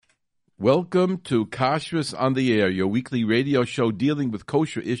Welcome to Kashrus on the Air, your weekly radio show dealing with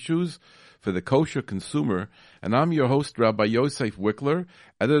kosher issues for the kosher consumer. And I'm your host, Rabbi Yosef Wikler,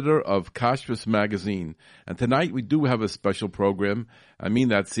 editor of Kashrus magazine. And tonight we do have a special program. I mean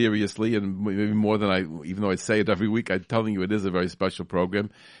that seriously, and maybe more than even though I say it every week, I'm telling you it is a very special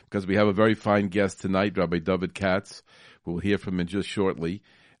program because we have a very fine guest tonight, Rabbi David Katz. We'll hear from him just shortly.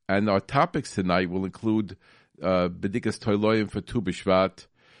 And our topics tonight will include Bedikas Toiloyim for Tu B'Shvat.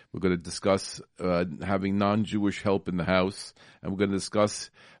 We're going to discuss having non-Jewish help in the house, and we're going to discuss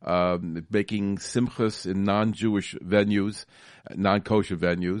making simchas in non-Jewish venues, non-kosher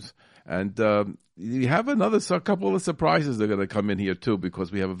venues. And we have a couple of surprises that are going to come in here too,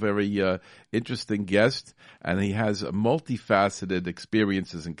 because we have a very interesting guest, and he has multifaceted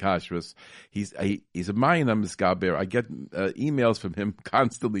experiences in kashrus. He's a Mayan Miskaber. I get emails from him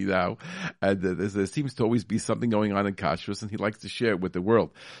constantly now, and there seems to always be something going on in kashrus, and he likes to share it with the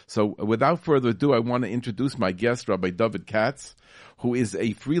world. So without further ado, I want to introduce my guest, Rabbi David Katz, who is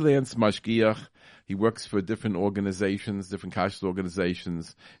a freelance mashgiach. He works for different organizations, different kashrus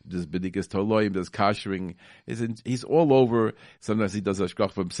organizations. There's Bedikas Toloim, there's kashering. He's all over. Sometimes he does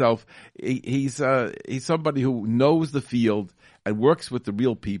hashgach for himself. He's somebody who knows the field and works with the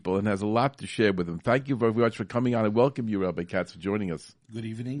real people and has a lot to share with them. Thank you very much for coming on, and welcome you, Rabbi Katz, for joining us. Good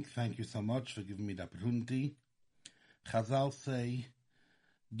evening. Thank you so much for giving me the opportunity. Chazal say,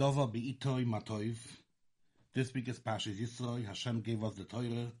 Dova be'itoi matov. This week is Pashas Yisroi. Hashem gave us the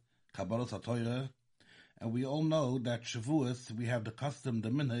Torah, Kabbalah HaTorah. And we all know that Shavuos, we have the custom, the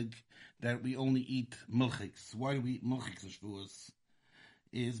minhag, that we only eat milchiks. Why do we eat milchiks on Shavuos?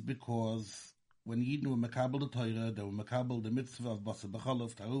 Is because when Yidden were makabel the Torah, they were makabel the mitzvah of Basa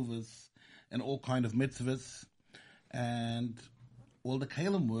B'cholov, Taruvas, and all kind of mitzvahs. And all the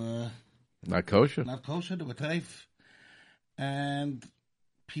kalim were not kosher, they were treif. And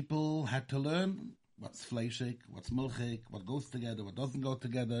people had to learn what's fleishik, what's milchik, what goes together, what doesn't go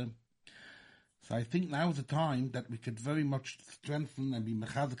together. So I think now is the time that we could very much strengthen and be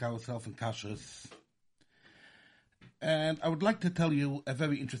mechazik ourselves in kashrus. And I would like to tell you a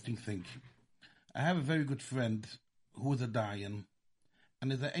very interesting thing. I have a very good friend who is a dayan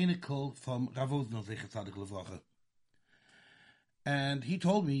and is an enikel from Rav Osner, Zecher Tzadik Levracha. And he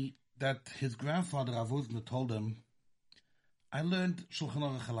told me that his grandfather Rav Osner told him, I learned Shulchan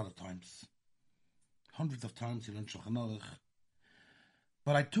Aruch a lot of times. Hundreds of times he learned Shulchan Aruch.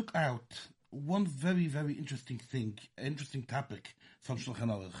 But I took out one very, very interesting topic from Shulchan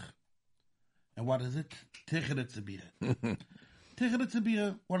Aruch. And what is it? Techeret Tzibira. Techeret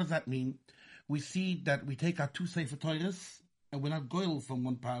Tzibira, what does that mean? We see that we take our two Sefer Torahs and we're not goyal from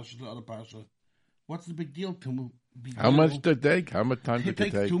one parsha to the other parsha. What's the big deal to be How much did it take? How much time did it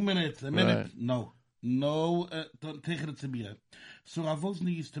take? It takes 2 minutes, a minute. Right. No, Techeret Tzibira. So Rav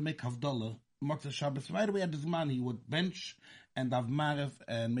Osner used to make Havdalah, Motzei Shabbos. Right away at this man, he would bench and have Marev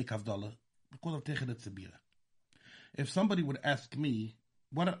and make Havdalah because of Techeret Tzibira. If somebody would ask me,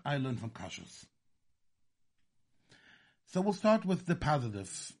 what did I learn from kashrus? So we'll start with the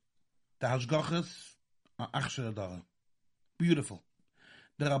positive. The hashgachas are achsher adara. Beautiful.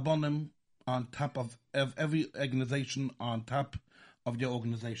 The rabbonim on top of every organization, on top of their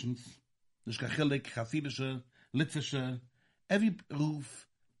organizations. The shkachilik, chasidische, litzische. Every roof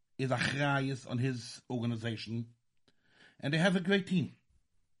is achrayis on his organization. And they have a great team.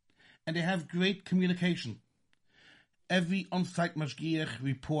 And they have great communication. Every on-site mashgiach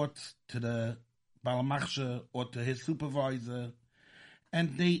reports to the balamachshe or to his supervisor.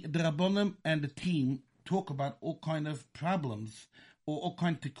 And the rabbonim and the team talk about all kind of problems or all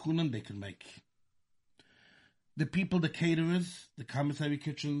kind of tikkunim they can make. The people, the caterers, the commissary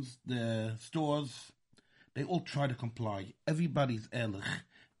kitchens, the stores, they all try to comply. Everybody's ehrlich.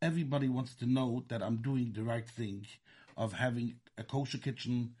 Everybody wants to know that I'm doing the right thing of having a kosher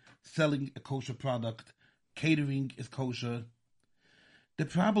kitchen, selling a kosher product, catering is kosher. The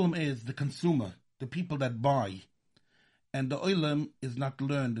problem is the consumer, the people that buy, and the oilem is not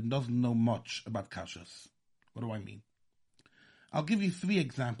learned and doesn't know much about kashrus. What do I mean? I'll give you 3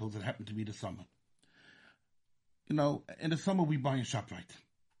 examples that happened to me this summer. You know, in the summer we buy in ShopRite.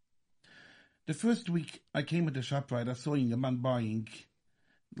 The first week I came into ShopRite, I saw a man buying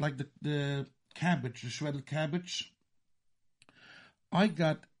like the cabbage, the shredded cabbage. I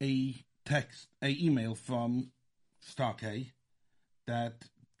got a email from Starkey that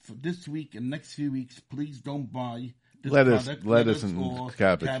for this week and next few weeks, please don't buy this lettuce and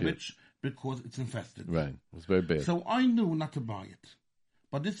cabbage because it's infested. Right. It's very bad. So I knew not to buy it.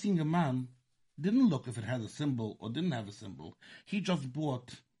 But this senior man didn't look if it has a symbol or didn't have a symbol. He just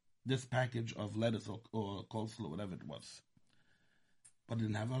bought this package of lettuce or coleslaw, whatever it was. But it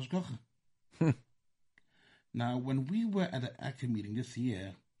didn't have hashgacha. Now, when we were at the ACA meeting this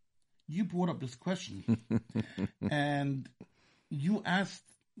year, you brought up this question. And you asked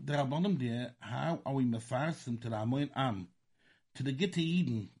the Rabbanim there, how are we mefarsim to the Amoin Am, to the Gitte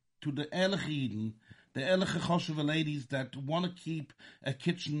Eden, to the Ehrlich Eden, the Ehrlich Choshev ladies that want to keep a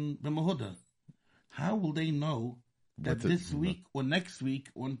kitchen b'mahuda? How will they know that this week or next week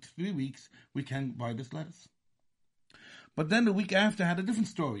or in 3 weeks we can buy this lettuce? But then the week after I had a different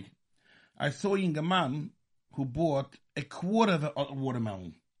story. I saw a young man who bought a quarter of a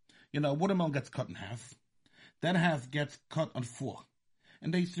watermelon. You know, watermelon gets cut in half. That half gets cut on 4.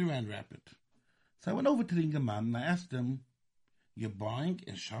 And they saran wrap it. So I went over to the young man and I asked him, you're buying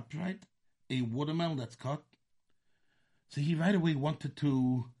in ShopRite a watermelon that's cut? So he right away wanted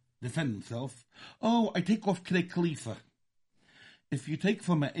to defend himself. Oh, I take off K'nei Khalifa. If you take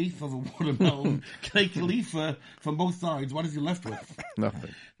from an eighth of a watermelon, K'nei Khalifa from both sides, what is he left with?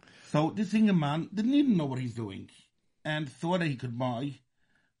 Nothing. So this young man didn't even know what he's doing and thought that he could buy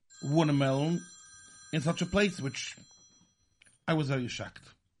watermelon in such a place, which I was very shocked.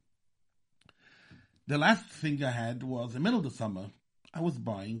 The last thing I had was in the middle of the summer, I was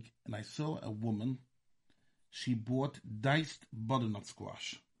buying and I saw a woman, she bought diced butternut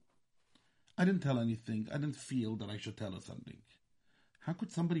squash. I didn't tell anything. I didn't feel that I should tell her something. How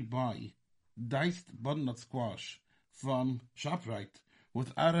could somebody buy diced butternut squash from ShopRite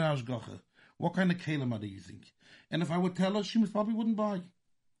without an hashgacha? What kind of kalim are they using? And if I would tell her, she probably wouldn't buy.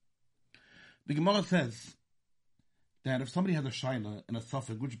 The Gemara says that if somebody has a shaila and a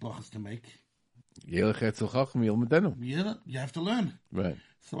suffix, which brachas to make? You have to learn. Right.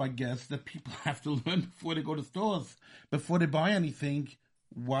 So I guess that people have to learn before they go to stores, before they buy anything.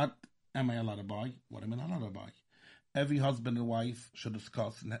 What am I allowed to buy? What am I not allowed to buy? Every husband and wife should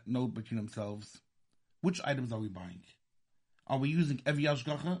discuss and know between themselves, which items are we buying? Are we using every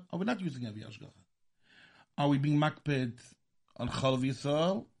hashgacha? Are we not using every hashgacha? Are we being makpid on Chalav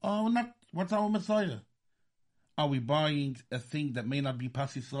Yisrael? Or not? What's our Messiah? Are we buying a thing that may not be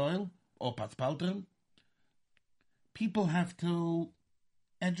Pas Yisrael or Pas Paltrim? People have to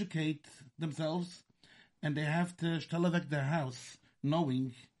educate themselves and they have to shtalavek their house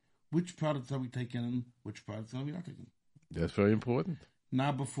knowing which products are we taking, which products are we not taking. That's very important.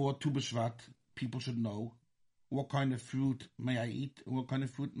 Now, before Tu B'Shvat, people should know what kind of fruit may I eat and what kind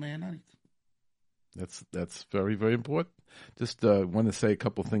of fruit may I not eat. That's very, very important. Just want to say a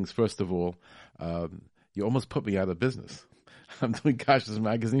couple things. First of all, you almost put me out of business. I'm doing Kashrus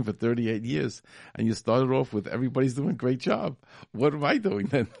Magazine for 38 years, and you started off with everybody's doing a great job. What am I doing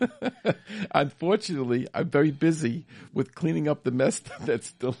then? Unfortunately, I'm very busy with cleaning up the mess that's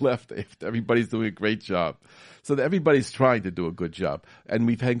still left after everybody's doing a great job. So that everybody's trying to do a good job. And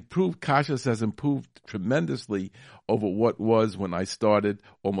we've improved, Kashrus has improved tremendously over what was when I started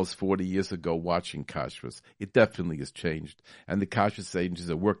almost 40 years ago watching Kashrus. It definitely has changed. And the Kashrus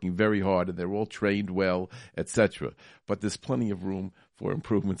agents are working very hard and they're all trained well, etc. But there's plenty of room for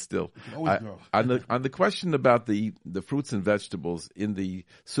improvement still. On the question about the fruits and vegetables in the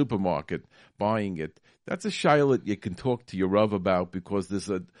supermarket, buying it, that's a shaila that you can talk to your Rav about because there's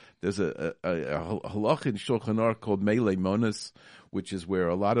a halach in Shulchan Aruch called Meilei Monas, which is where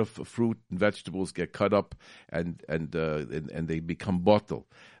a lot of fruit and vegetables get cut up and they become bottle.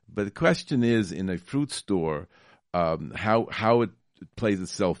 But the question is, in a fruit store, how it plays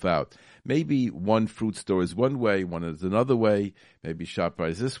itself out. Maybe one fruit store is one way, one is another way. Maybe ShopRite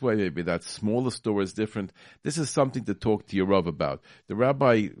is this way. Maybe that smaller store is different. This is something to talk to your Rav about. The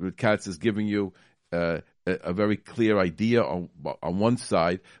Rabbi Katz is giving you a very clear idea on one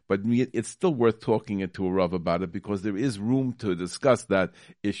side, but it's still worth talking to a Rav about it because there is room to discuss that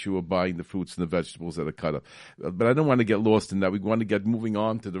issue of buying the fruits and the vegetables that are cut up. But I don't want to get lost in that. We want to get moving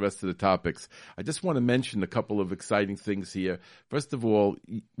on to the rest of the topics. I just want to mention a couple of exciting things here. First of all,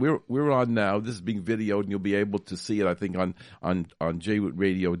 we're on now. This is being videoed, and you'll be able to see it, I think, on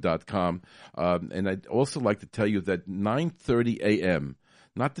JRootRadio.com. And I'd also like to tell you that 9:30 a.m.,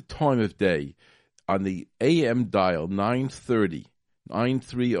 not the time of day, on the AM dial, 930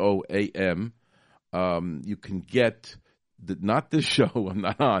 a.m., you can get, not this show, I'm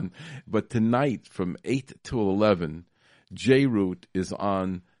not on, but tonight from 8 to 11, JRoot is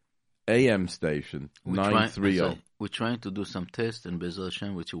on AM station, 930. We're trying to do some tests, and Be'ezrat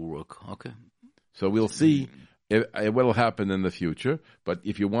Hashem, which will work, okay? So we'll see what will happen in the future, but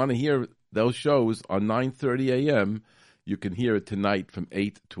if you want to hear those shows on 9:30 a.m., you can hear it tonight from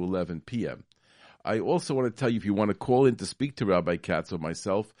 8 to 11 p.m. I also want to tell you, if you want to call in to speak to Rabbi Katz or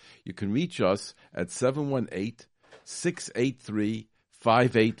myself, you can reach us at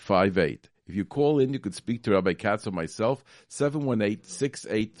 718-683-5858. If If you call in, you could speak to Rabbi Katz or myself,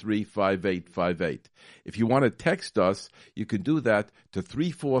 718-683-5858. If you want to text us, you can do that to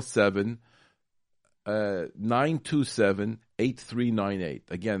 347-927-8398.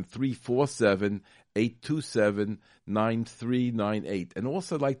 Again, 347-827-9398. And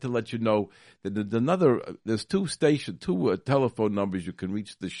also I'd like to let you know that there's two telephone numbers you can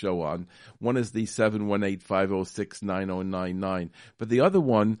reach the show on. One is the 718-506-9099. But the other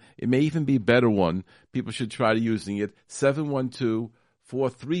one, it may even be a better one. People should try using it,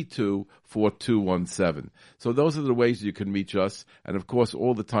 712-432-4217. So those are the ways you can reach us. And of course,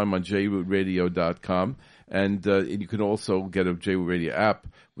 all the time on JRootRadio.com. And you can also get a JRoot Radio app,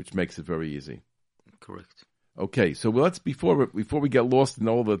 which makes it very easy. Correct. Okay, so let's before we get lost in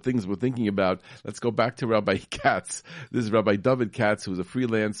all the things we're thinking about, let's go back to Rabbi Katz. This is Rabbi David Katz, who's a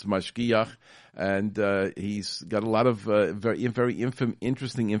freelance mashgiach, and he's got a lot of very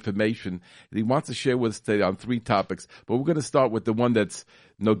interesting information that he wants to share with us today on three topics. But we're going to start with the one that's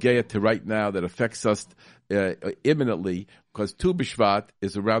nogea to right now, that affects us imminently, because Tu B'Shvat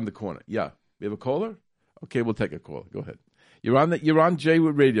is around the corner. Yeah, we have a caller. Okay, we'll take a call. Go ahead. You're on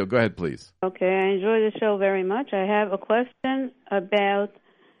JRoot Radio. Go ahead, please. Okay, I enjoy the show very much. I have a question about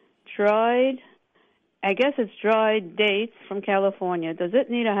dried dates from California. Does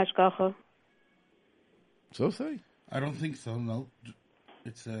it need a hashgacha? So say. I don't think so, no.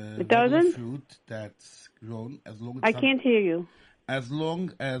 It's a fruit that's grown as long as... I can't hear you. As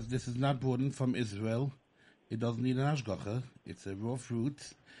long as this is not brought in from Israel, it doesn't need an hashgacha. It's a raw fruit.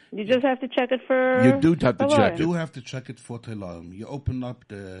 You just have to check it for... You do have to check it. You do have to check it for telam. You open up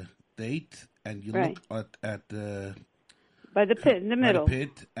the date and you look at the... By the pit, in the middle. By the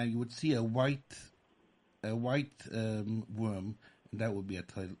pit, and you would see a white worm, and that would be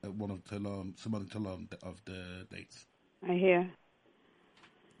one of telam, some of the telam of the dates. I hear.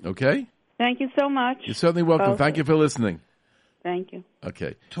 Okay. Thank you so much. You're certainly welcome. Thank you for listening. Thank you.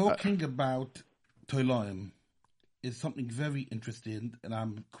 Okay. Talking about telam is something very interesting, and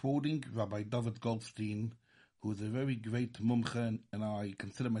I'm quoting Rabbi David Goldstein, who is a very great mumche, and I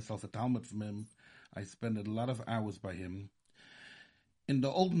consider myself a Talmud from him. I spend a lot of hours by him. In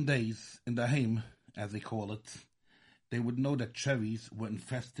the olden days, in the Haim, as they call it, they would know that cherries were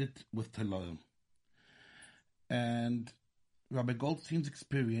infested with teloim. And Rabbi Goldstein's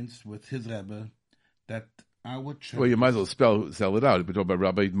experience with his Rebbe, that our cherries... Well, you might as well sell it out. We're talking about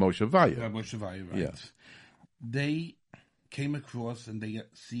Rabbi Moshe Vaya. Rabbi Moshe Vaya, right. Yeah. They came across and they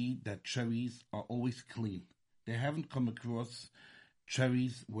see that cherries are always clean. They haven't come across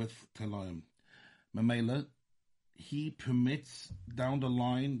cherries with teloim. Mamela, he permits down the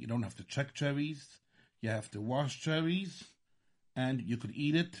line, you don't have to check cherries, you have to wash cherries, and you could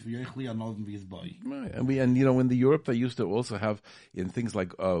eat it. Right. And in the Europe they used to also have in things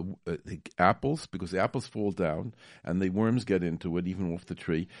like apples, because the apples fall down and the worms get into it even off the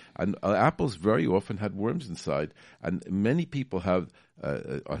tree. And apples very often had worms inside, and many people have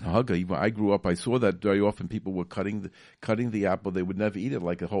on Haga. Even I grew up, I saw that very often people were cutting the apple. They would never eat it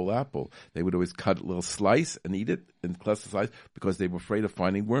like a whole apple. They would always cut a little slice and eat it in cluster size because they were afraid of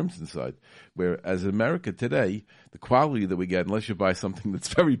finding worms inside. Whereas in America today, the quality that we get, unless you buy something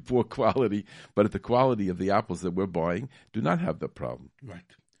that's very poor quality, but at the quality of the apples that we're buying, do not have that problem. Right.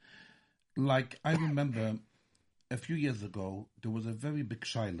 Like, I remember a few years ago, there was a very big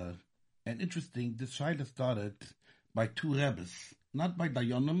shaila. And interesting, this shaila started by two Rebbes, not by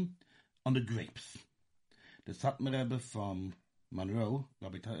Dayanim, on the grapes. The Satmar Rebbe from Monroe,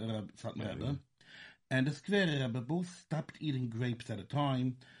 Rabbi Satmar Rebbe, and the Square Rebbe both stopped eating grapes at a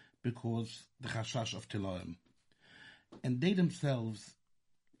time because the chashash of teloim. And they themselves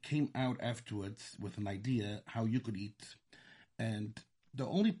came out afterwards with an idea how you could eat. And the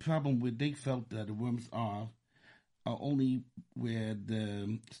only problem where they felt that the worms are only where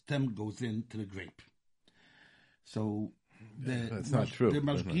the stem goes into the grape. So that's not true. The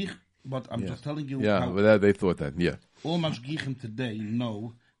mashgich, but I'm just telling you. Yeah, but they thought that. Yeah. All mashgichim today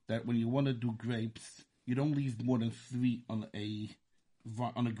know that when you want to do grapes, you don't leave more than 3 on a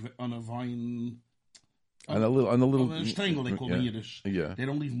vine. On a little strangle, they call it in Yiddish. Yeah. They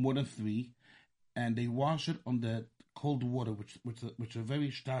don't leave more than 3, and they wash it on the cold water, which are very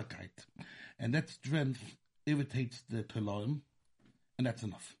starkheit, and that strength irritates the teloim, and that's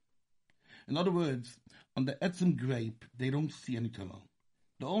enough. In other words, on the etzem grape, they don't see any teloim.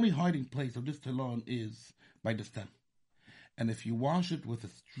 The only hiding place of this teloim is by the stem, and if you wash it with a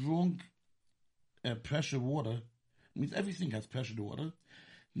strong pressure water, it means everything has pressure to water.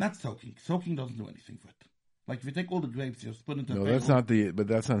 Not soaking. Soaking doesn't do anything for it. Like if you take all the grapes, you split into. No, that's not but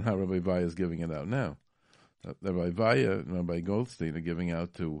that's not how Rabbi Vaya is giving it out now. Rabbi Vaya and Rabbi Goldstein are giving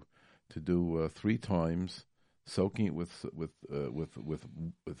out to to do 3 times, soaking it with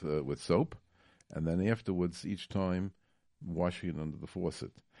soap, and then afterwards each time washing it under the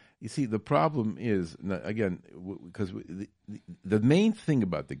faucet. You see, the problem is, again, because the main thing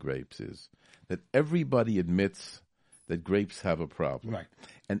about the grapes is that everybody admits that grapes have a problem. Right.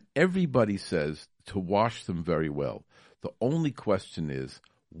 And everybody says to wash them very well. The only question is,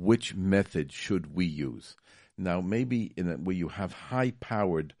 which method should we use? Now, maybe where you have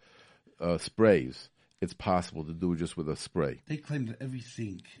high-powered sprays, it's possible to do just with a spray. They claim that every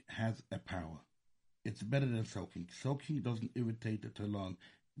sink has a power. It's better than soaking. Soaking doesn't irritate the talon.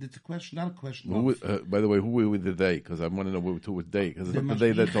 It's not a question of... by the way, who were with the day? Because I want to know who was day. Because it's not the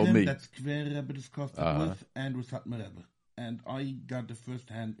day that told me. That's Kver Rebbe discussed it with, and with Satmar Rebbe. And I got the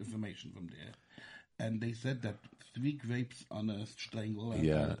first-hand information from there. And they said that 3 grapes on a strangle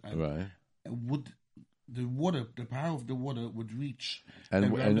would... The power of the water would reach...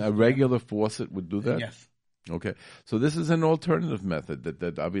 And a regular faucet would do that? Yes. Okay, so this is an alternative method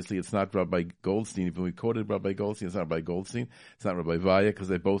that obviously it's not Rabbi Goldstein. Even we quoted Rabbi Goldstein, it's not Rabbi Goldstein, it's not Rabbi Vaya, because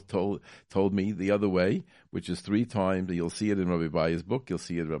they both told me the other way, which is 3 times. You'll see it in Rabbi Vaya's book. You'll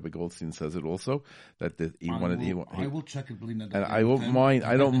see it. Rabbi Goldstein says it also that I will check it, Belina. And I won't mind.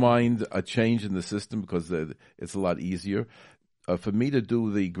 I don't mind a change in the system because it's a lot easier. For me to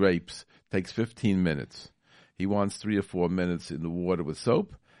do the grapes takes 15 minutes. He wants 3 or 4 minutes in the water with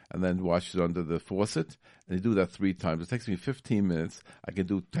soap, and then wash it under the faucet, and you do that 3 times. It takes me 15 minutes. I can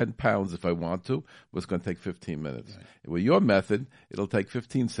do 10 pounds if I want to, but it's going to take 15 minutes. Right. With your method, it'll take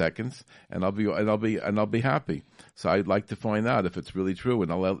 15 seconds, and I'll be happy. So I'd like to find out if it's really true, and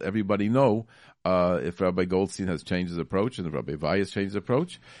I'll let everybody know if Rabbi Goldstein has changed his approach and if Rabbi Vai has changed his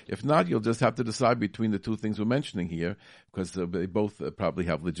approach. If not, you'll just have to decide between the 2 things we're mentioning here, because they both probably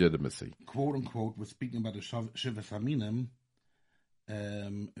have legitimacy. Quote unquote, we're speaking about the Shivas Aminim.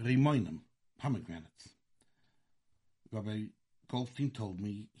 Rimonim, pomegranates. Rabbi Goldstein told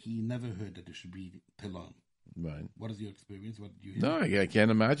me he never heard that there should be talon. Right. What is your experience? What did you hear? No, I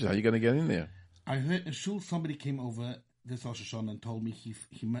can't imagine. How are you going to get in there? I heard in shul somebody came over this Rosh Hashanah and told me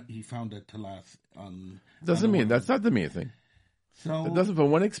he found a talas on. Doesn't mean that's not the main thing. So it doesn't.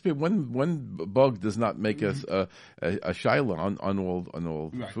 From one experience, one bug does not make us a shaila on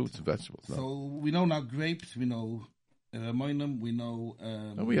all fruits and vegetables. No. So we know now grapes. We know. We know.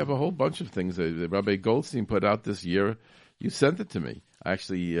 We have a whole bunch of things that Rabbi Goldstein put out this year. You sent it to me. I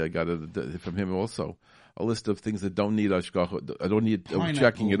actually got it from him also. A list of things that don't need ashgacha. I don't need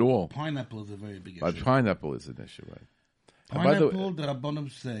checking at all. Pineapple is a very big issue. Pineapple is an issue, right? Pineapple, the Rabbanim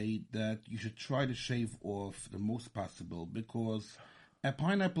say that you should try to shave off the most possible because a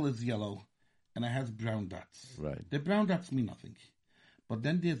pineapple is yellow and it has brown dots. Right. The brown dots mean nothing. But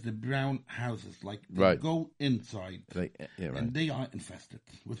then there's the brown houses, like they go inside, and they are infested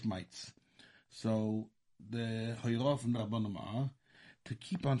with mites. So the Hoyrah from the Rabbanim are to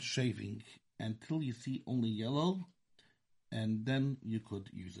keep on shaving until you see only yellow, and then you could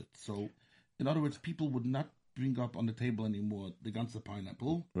use it. So, in other words, people would not bring up on the table anymore the ganze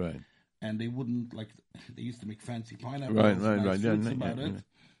pineapple, right? And they wouldn't they used to make fancy pineapples, right.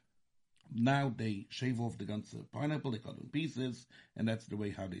 Now they shave off the ganze pineapple, they cut it in pieces, and that's the way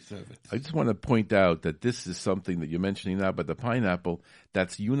how they serve it. I just want to point out that this is something that you're mentioning now, but the pineapple,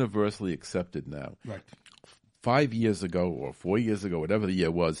 that's universally accepted now. Right. 5 years ago or 4 years ago, whatever the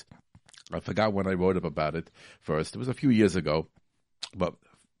year was, I forgot when I wrote up about it first. It was a few years ago, but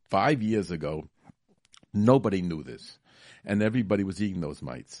 5 years ago, nobody knew this, and everybody was eating those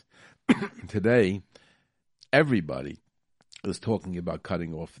mites. Today, everybody is talking about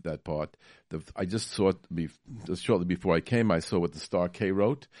cutting off that part. I just saw it just shortly before I came. I saw what the Star K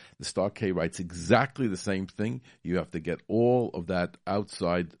wrote. The Star K writes exactly the same thing. You have to get all of that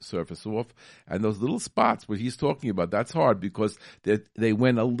outside surface off. And those little spots where he's talking about, that's hard because they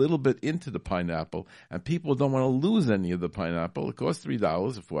went a little bit into the pineapple, and people don't want to lose any of the pineapple. It costs $3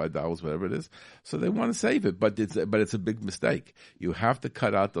 or $5, whatever it is. So they want to save it, but it's a big mistake. You have to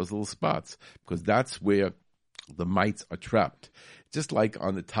cut out those little spots because that's where the mites are trapped, just like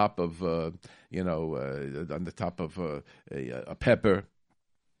on the top of, on the top of a pepper,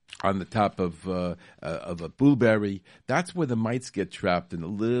 on the top of a blueberry. That's where the mites get trapped in the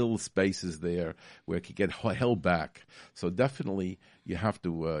little spaces there where it can get held back. So definitely, you have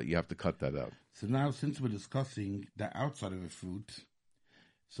to cut that out. So now, since we're discussing the outside of a fruit,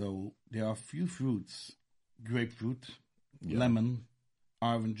 so there are a few fruits: grapefruit, lemon,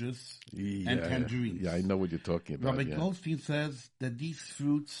 oranges, and tangerines. Yeah, I know what you're talking about. Rabbi Goldstein says that these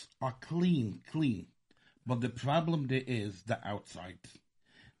fruits are clean, but the problem there is the outside,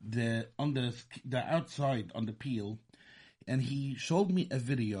 the outside on the peel. And he showed me a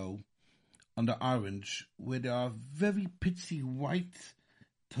video on the orange, where there are very pitsy white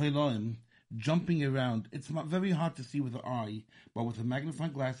toiloim jumping around. It's very hard to see with the eye, but with a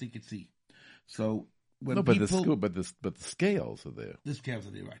magnifying glass you can see. So when No, but people, the scales are there. the scales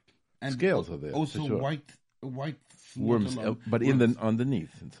are there, right? And Scales are there. Also for sure. white small Worms, toiloim, but worms.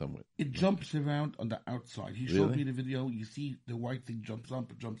 underneath in some way. It jumps around on the outside. He showed Really? me the video. You see the white thing jumps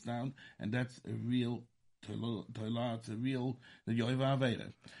up, it jumps down, and that's a real toilet. It's a real the Yoiva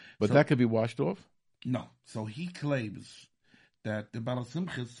Aveda. But that could be washed off? No. So he claims that the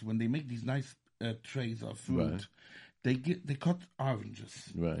Balasimchas, when they make these nice trays of fruit, Right. they cut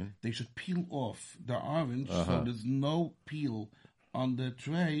oranges. Right. They should peel off the orange so there's no peel on the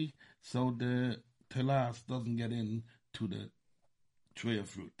tray, so the telas doesn't get in to the tray of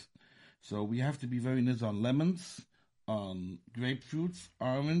fruit. So we have to be very nice on lemons, on grapefruits,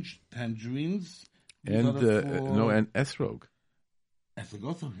 orange, tangerines. And and esrog.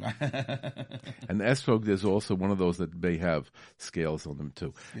 Esrog. And esrog, there's also one of those that may have scales on them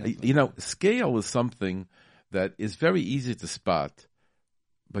too. Yes, Scale is something that is very easy to spot,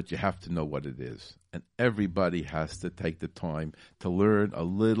 but you have to know what it is. And everybody has to take the time to learn a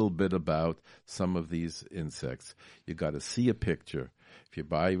little bit about some of these insects. You got to see a picture. If you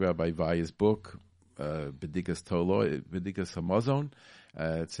buy Rabbi Vaya's book, Bedikas Toloi, Bedikas Hamazon,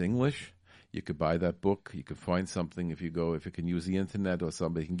 it's English. You could buy that book. You could find something if you can use the internet, or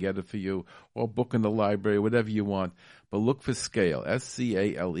somebody can get it for you, or book in the library, whatever you want. But look for scale,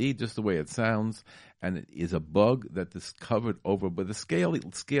 scale, just the way it sounds. And it is a bug that is covered over with a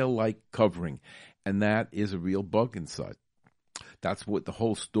scale-like covering. And that is a real bug inside. That's what the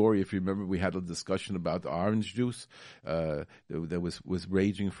whole story, if you remember, we had a discussion about the orange juice that was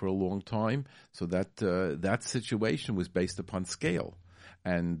raging for a long time. So that situation was based upon scale.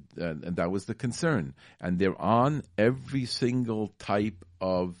 And that was the concern. And they're on every single type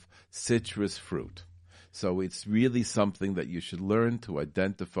of citrus fruit. So it's really something that you should learn to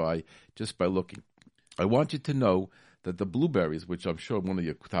identify just by looking. I want you to know that the blueberries, which I'm sure one of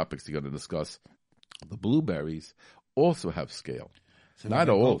your topics you're going to discuss, the blueberries also have scale. So Not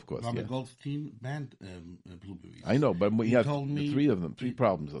all, of course. Robert Goldstein banned blueberries. I know, but he had told me three of them, three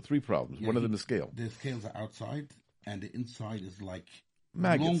problems. Yeah, one of them is scale. The scales are outside, and the inside is like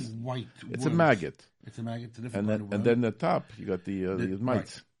Maggots. long white It's worms. a maggot. It's a maggot. It's a different And kind of then, worm. and then the top, you got the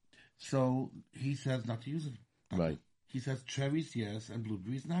mites. Right. So he says not to use it. Right. He says cherries, yes, and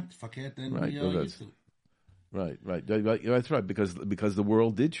blueberries not. Verkehrt and Right, we well, used to. Right. That's right, because the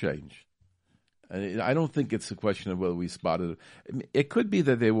world did change. And I don't think it's a question of whether we spotted it. It could be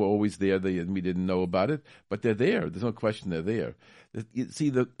that they were always there and we didn't know about it, but they're there. There's no question they're there. You see,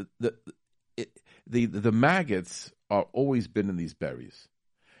 the maggots are always been in these berries.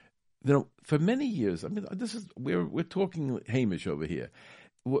 You know, for many years, I mean, we're talking Hamish over here.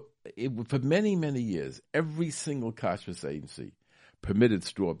 For many, many years, every single kashrus agency permitted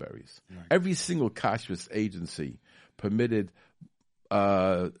strawberries. Right. Every single kashrus agency permitted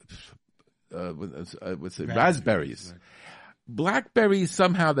raspberries. Right. Blackberries,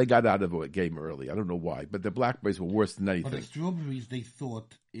 somehow they got out of the game early. I don't know why, but the blackberries were worse than But anything. the strawberries they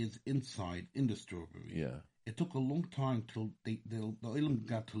thought is inside in the strawberry. Yeah. It took a long time till the oilam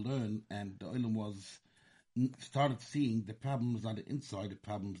got to learn, and the oilam started seeing the problems on the inside, the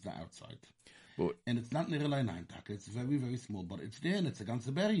problems the outside. Well, And it's not near a line it's very, very small, but it's there and it's a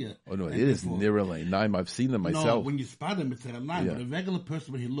ganze berry. oh no, it is near a lane. I've seen them myself. No, when you spot him, it's a line. Yeah. But a regular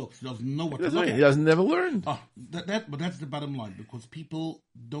person, when he looks, he doesn't know what He to look doesn't, at. he doesn't never learn. Oh, but that's the bottom line, because people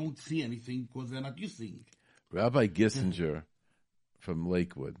don't see anything because they're not used to seeing. Rabbi Gissinger from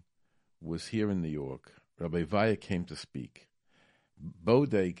Lakewood was here in New York. Rabbi Vaya came to speak.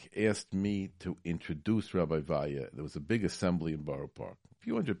 Bodek asked me to introduce Rabbi Vaya. There was a big assembly in Borough Park, a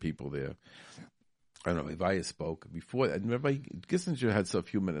few hundred people there. And Rabbi Vaya spoke before, and Rabbi Gissinger had so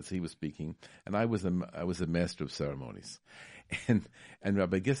few minutes. He was speaking, and I was a master of ceremonies. And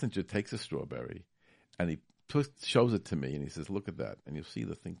Rabbi Gissinger takes a strawberry, and he shows it to me, and he says, "Look at that," and you'll see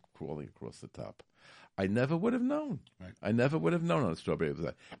the thing crawling across the top. I never would have known. Right. I never would have known on a strawberry.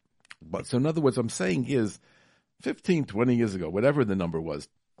 But so in other words, I'm saying is 15, 20 years ago, whatever the number was,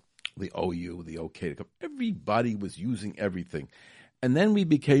 the OU, the OK, everybody was using everything. And then we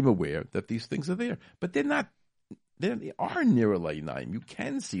became aware that these things are there. But they are near a lane. You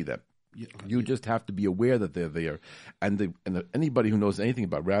can see them. Yeah, You just have to be aware that they're there. And anybody who knows anything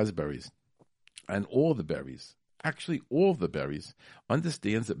about raspberries and all the berries, actually all the berries,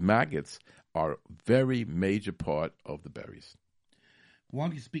 understands that maggots are a very major part of the berries.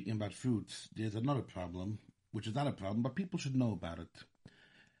 While you're speaking about fruits, there's another problem, which is not a problem, but people should know about it.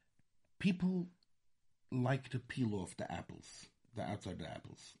 People like to peel off the apples, the outside of the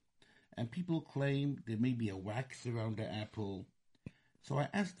apples. and people claim there may be a wax around the apple. So I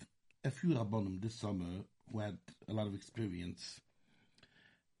asked a few Rabbanim this summer who had a lot of experience,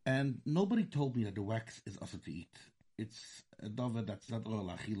 and nobody told me that the wax is also to eat. It's a davar that's not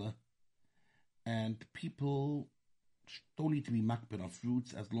oil achila, and people don't need to be makbid on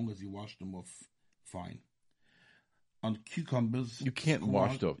fruits as long as you wash them off fine. On cucumbers, You can't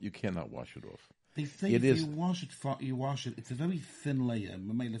wash it off. You cannot wash it off. they say It if is- you wash it, it's a very thin layer.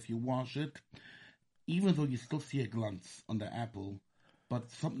 Mamela, if you wash it, even though you still see a glance on the apple, but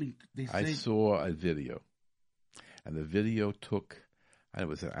something they say. I saw a video, and the video took, it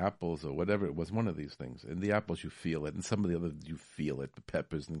was apples or whatever it was, one of these things. And the apples, you feel it, and some of the other, you feel it. The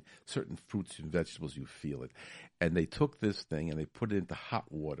peppers and certain fruits and vegetables, you feel it. And they took this thing and they put it into hot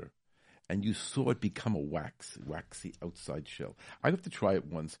water, and you saw it become a waxy outside shell. I'd have to try it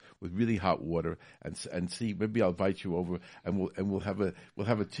once with really hot water and see. Maybe I'll invite you over and we'll have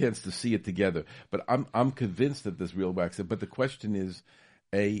a chance to see it together. But I'm convinced that there's real wax. But the question is,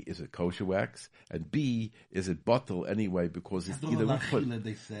 A, is it kosher wax? And B, is it bottle anyway? Because it's It's either not we put. achila,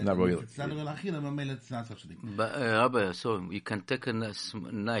 they said. Not really. If it's not achila, mamela, it's not such a thing. But Rabbi, so you can take a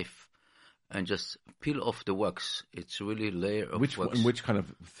knife and just peel off the wax. It's really layer of Which wax. one, which kind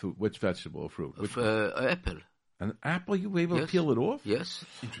of fruit, which vegetable or fruit? Which Apple. an apple? You were able to Yes. peel it off? Yes.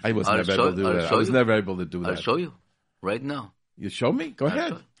 I was I'll never show- able to do I'll that. I show was you. never able to do that. I'll show you right now. You show me? Go I'll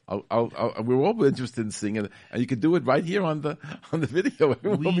ahead. show We're all interested in seeing it, and you can do it right here on the video.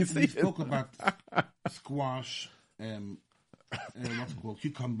 Everyone will be We seeing spoke it. about squash, what's it called,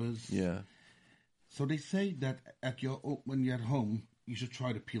 cucumbers. Yeah. So they say that when you're at home, you should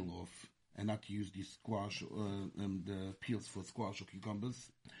try to peel off and not use the squash, the peels for squash or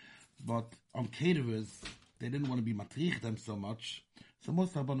cucumbers. But on caterers, they didn't want to be matrich them so much. So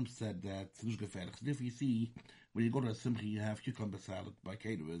most of them said that it's not gefährlich. So if you see, when you go to a simcha, you have cucumber salad by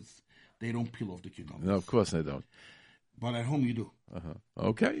caterers, they don't peel off the cucumbers. No, of course I don't. But at home you do.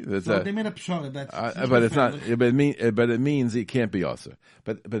 Okay. There's So a, they made a pshara that but it's not. But it means it can't be also.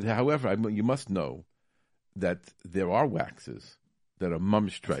 But however, you must know that there are waxes that are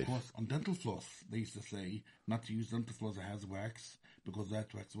mum's Of treif. course, on dental floss, they used to say not to use dental floss that has wax because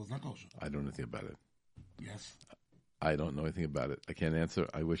that wax was not kosher. I don't know anything about it. Yes. I don't know anything about it. I can't answer.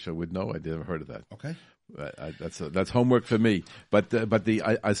 I wish I would know. I never heard of that. Okay. That's homework for me. But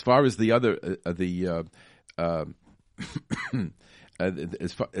as far as the other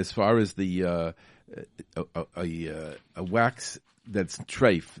as far as the a wax that's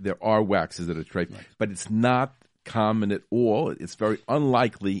treif, there are waxes that are treif, but it's not common at all. It's very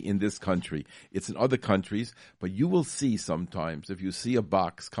unlikely in this country. It's in other countries, but you will see sometimes if you see a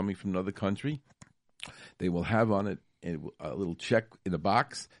box coming from another country, they will have on it a little check in the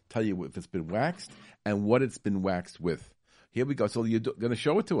box, tell you if it's been waxed and what it's been waxed with. Here we go. So you're going to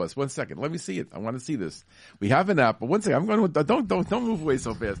show it to us. 1 second. Let me see it. I want to see this. We have an apple. 1 second. I'm going to don't move away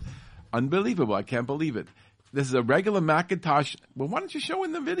so fast. Unbelievable. I can't believe it. This is a regular Macintosh. Well, why don't you show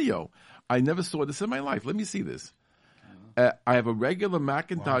in the video? I never saw this in my life. Let me see this. I have a regular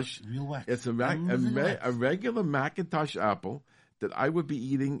Macintosh. Wow, real wax. It's a Wax. regular Macintosh apple that I would be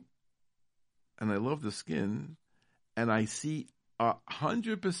eating, and I love the skin, and I see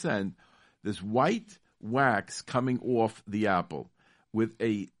 100% this white wax coming off the apple we're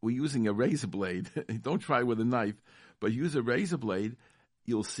using a razor blade. Don't try with a knife, but use a razor blade.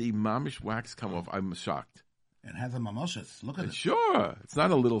 You'll see mamish wax come off. I'm shocked. It has a mamoshes. Look at it. Sure, it's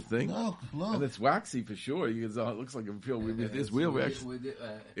not a little thing. Look. And it's waxy for sure. You can, it looks like it's real wax.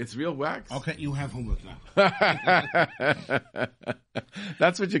 It's real wax. Okay, you have homework now.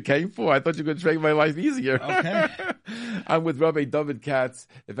 That's what you came for. I thought you were going to make my life easier. Okay. I'm with Rabbi David Katz.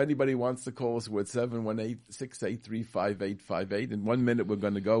 If anybody wants to call us, we're at 718-683-5858. In 1 minute, we're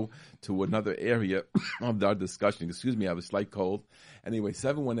going to go to another area of our discussion. Excuse me, I have a slight cold. Anyway,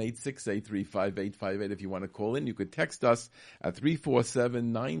 718-683-5858. If you want to call in, you could text us at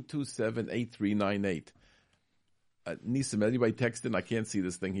 347-927-8398. Nisim, anybody texting? I can't see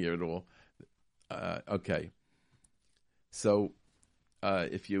this thing here at all. Okay. So,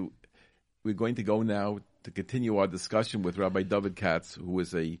 we're going to go now to continue our discussion with Rabbi David Katz, who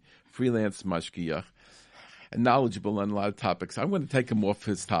is a freelance mashgiach and knowledgeable on a lot of topics. I'm going to take him off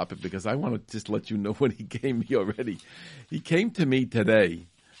his topic because I want to just let you know when he came here already. He came to me today.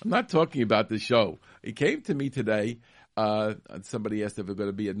 I'm not talking about the show. He came to me today. Somebody asked if we're going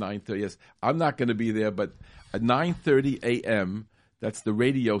to be at 9:30. Yes, I'm not going to be there, but at 9:30 a.m., that's the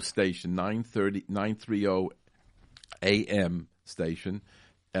radio station, 930 a.m. station,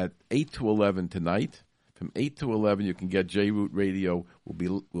 at 8 to 11 tonight. From 8 to 11, you can get JRoot Radio.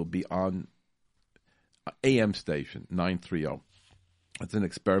 Will be on AM station, 930. It's an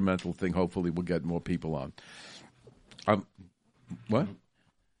experimental thing. Hopefully, we'll get more people on. What?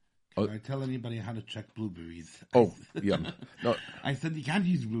 Can I tell anybody how to check blueberries? Oh, yeah. No. I said you can't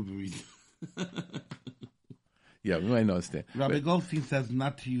use blueberries. Yeah, we might understand. Rabbi Goldstein says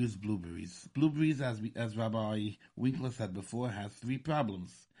not to use blueberries. Blueberries, as Rabbi Winkler said before, has 3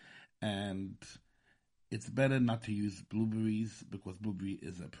 problems. And it's better not to use blueberries because blueberry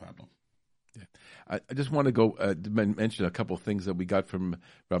is a problem. Yeah. I just want to go mention a couple of things that we got from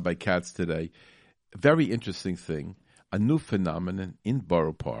Rabbi Katz today. A very interesting thing, a new phenomenon in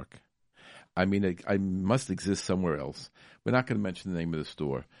Borough Park. I mean, it must exist somewhere else. We're not going to mention the name of the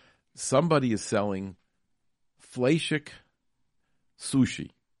store. Somebody is selling Fleishik sushi.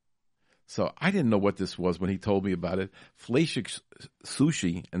 So I didn't know what this was when he told me about it. Fleishik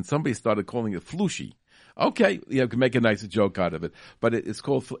sushi, and somebody started calling it flushi. Okay, you can make a nice joke out of it, but it's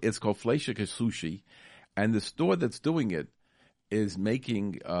called Fleishik sushi, and the store that's doing it is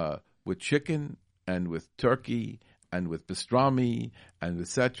making with chicken and with turkey and with pastrami and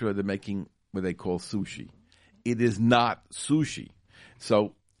etc. They're making what they call sushi. It is not sushi.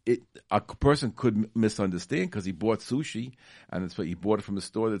 So a person could misunderstand because he bought sushi, and it's he bought it from a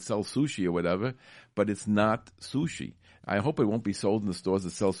store that sells sushi or whatever, but it's not sushi. I hope it won't be sold in the stores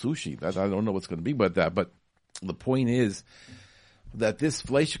that sell sushi. I don't know what's going to be about that, but the point is that this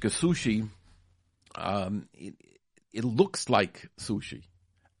Fleishik sushi, it looks like sushi.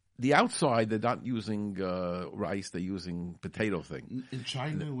 The outside, they're not using rice; they're using potato thing. In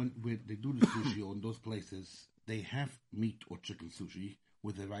China, when they do the sushi or in those places, they have meat or chicken sushi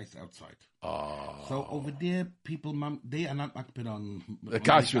with the rice outside. Oh. So over there, people, they are not makpid on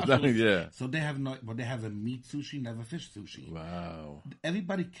kashrus, yeah. So they have but they have a meat sushi, never fish sushi. Wow.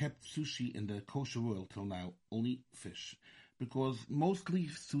 Everybody kept sushi in the kosher world till now, only fish. Because mostly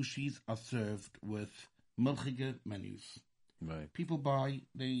sushis are served with milchige menus. Right. People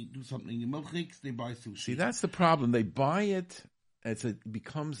they do something in milchigs, they buy sushi. See, that's the problem. They buy it, it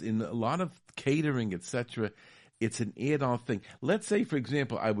becomes in a lot of catering, etc., it's an add-on thing. Let's say, for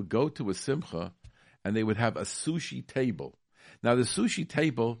example, I would go to a simcha, and they would have a sushi table. Now, the sushi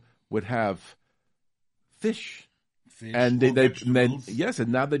table would have fish and vegetables. Yes,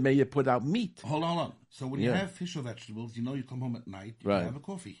 and now they may put out meat. Hold on. So when you have fish or vegetables, you come home at night, you have a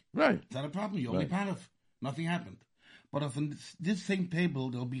coffee. Right. Is that a problem? You only parov. Nothing happened. But if on this same table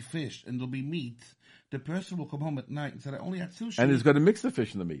there'll be fish and there'll be meat, the person will come home at night and say, I only had sushi. And he's going to mix the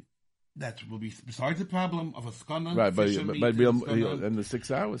fish and the meat. That will be besides the problem of a skana, right? But in the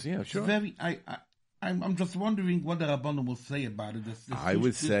 6 hours, yeah, sure. I'm just wondering what the Rabbanim will say about it. This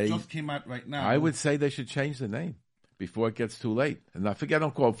just came out right now. I would say they should change the name before it gets too late. And I forget,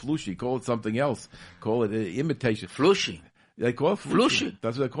 don't call it flushi. Call it something else. Call it imitation. Flushi. They call it flushi.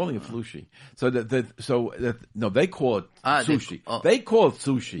 That's what they're calling it, flushi. They call it sushi. They call it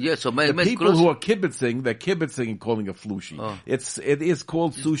sushi. Yeah, so the people who are kibitzing, they're kibitzing and calling it flushi. Oh. It is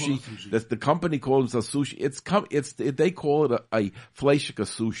called sushi. The company calls it sushi. They call it a fleishik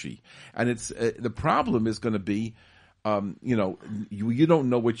sushi, and it's the problem is going to be, you don't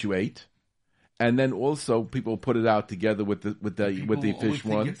know what you ate. And then also people put it out together with the fish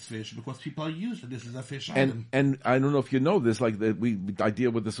one. It's fish because people are used to this as a fish item. And I don't know if you know this, I deal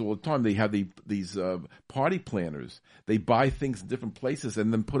with this all the time. They have these party planners. They buy things in different places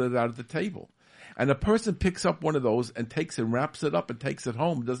and then put it out at the table. And a person picks up one of those and takes and wraps it up and takes it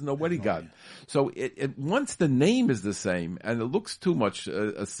home. Doesn't know what he got. So once the name is the same and it looks too much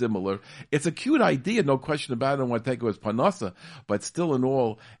similar, it's a cute idea, no question about it. I don't want to take it as panasa, but still in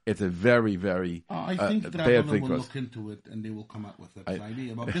all, it's a very, very I think that bad thing will look into it and they will come up with that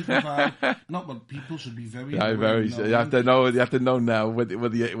idea. But people should be very aware. You have to know now whether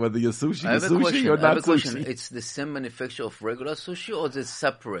your sushi is sushi or not sushi. I have a question. It's the same manufacturer of regular sushi or is it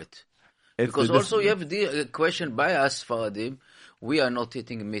separate? Because also you have the question by us, Faradim, we are not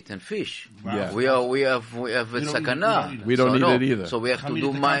eating meat and fish. Wow. Yeah. We have sakana. We don't eat it either. So we have to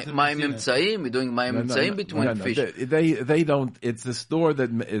do ma'im emtzaim. We're doing ma'im emtzaim between fish. They don't. It's the store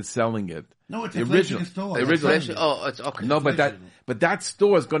that is selling it. No, it's the original store. It's okay. No, but that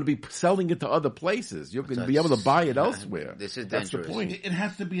store is going to be selling it to other places. You're going to be able to buy it elsewhere. This is That's dangerous. the point. It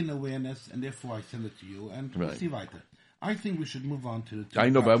has to be an awareness, and therefore I send it to you. And we'll see weiter. I think we should move on to I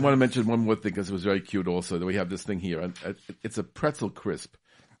know, but I want to mention one more thing because it was very cute also that we have this thing here. It's a pretzel crisp.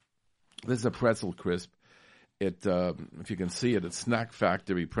 This is a pretzel crisp. If you can see it, it's Snack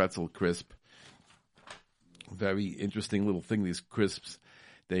Factory pretzel crisp. Very interesting little thing, these crisps.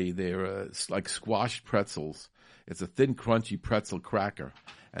 They're like squashed pretzels. It's a thin, crunchy pretzel cracker.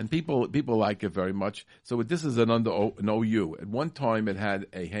 And people like it very much. So this is an OU. At one time it had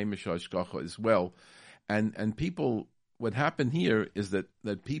a Hamish Hashgacha as well. And people what happened here is that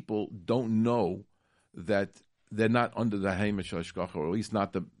people don't know that they're not under the Hamish Hashgacha, or at least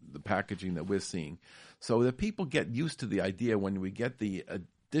not the packaging that we're seeing. So that people get used to the idea when we get the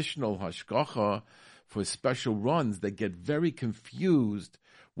additional Hashgacha for special runs, they get very confused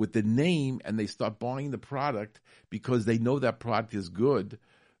with the name and they start buying the product because they know that product is good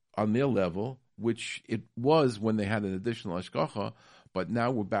on their level, which it was when they had an additional Hashgacha. But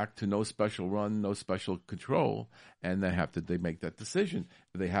now we're back to no special run, no special control, and they make that decision.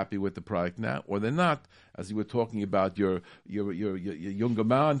 Are they happy with the product now, or they're not? As you were talking about your younger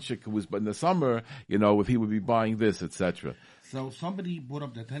man who was in the summer, if he would be buying this, etc. So somebody brought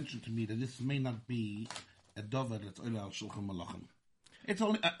up the attention to me that this may not be a dover that's oil al shulchan malachim. It's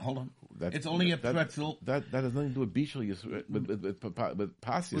only hold on. It's only a pretzel. That has nothing to do with bishul with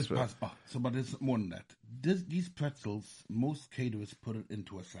pas Yisrael. So, but it's more than that. These pretzels, most caterers put it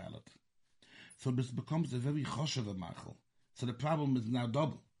into a salad, so this becomes a very choshev machal. So the problem is now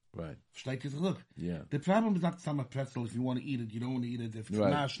double. Right. Versteht ihr? Look. Yeah. The problem is not some pretzel. If you want to eat it, you don't want to eat it. If it's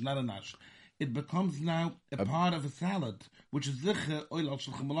nash, not a nash. It becomes now a part of a salad, which is zicher oil al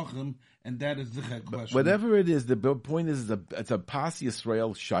shulchan malachim, and that is zicher question. Whatever it is, the point is it's a pas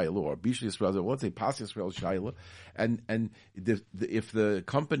Yisrael shayla, or bishul Yisrael. Let's say pas Yisrael shayla, and if the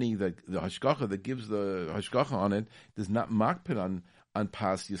company the hashgacha that gives the hashgacha on it does not makpid on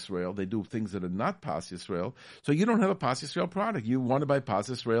pas Yisrael, they do things that are not pas Yisrael. So you don't have a pas Yisrael product. You want to buy pas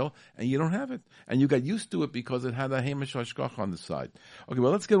Yisrael, and you don't have it. And you got used to it because it had a Hamish Hashgacha on the side. Okay,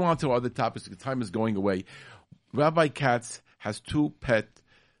 well, let's get on to other topics. The time is going away. Rabbi Katz has two pet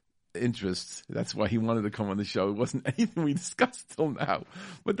interests. That's why he wanted to come on the show. It wasn't anything we discussed till now.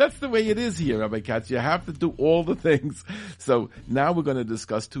 But that's the way it is here, Rabbi Katz. You have to do all the things. So now we're going to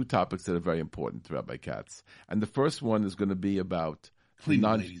discuss two topics that are very important to Rabbi Katz. And the first one is going to be about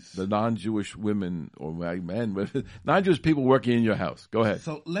the non-Jewish women or men, non-Jewish people working in your house. Go ahead.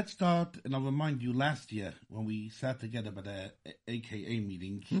 So let's start, and I'll remind you, last year when we sat together by the AKA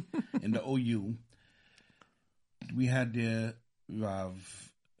meeting in the OU, we had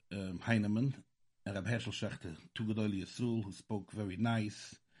Rav Heinemann and Rav Hershel Schechter, two Gedolei Yisrael, who spoke very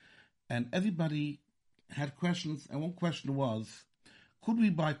nice, and everybody had questions, and one question was, could we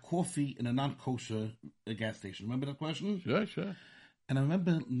buy coffee in a non-kosher gas station? Remember that question? Sure. And I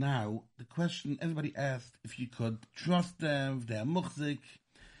remember now the question everybody asked if you could trust them, they're muchzik.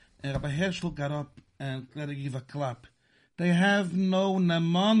 And Rabbi Hershel got up and let her give a clap. They have no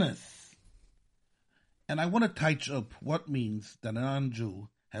nemanis. And I want to touch up what means that a non-Jew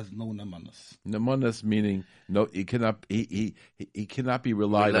has no nemanis. Nemanis meaning no, he cannot be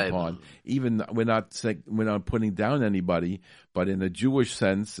relied upon. Even we're not putting down anybody, but in a Jewish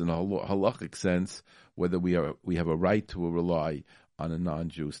sense, in a halachic sense, whether we have a right to rely on a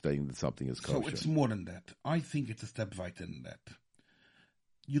non-Jew saying that something is kosher. So it's more than that. I think it's a step weiter than that.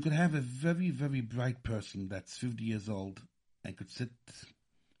 You could have a very, very bright person that's 50 years old and could sit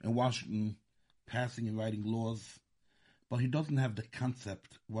in Washington passing and writing laws, but he doesn't have the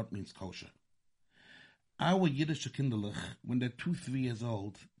concept what means kosher. Our Yiddish kinderlich, when they're 2-3 years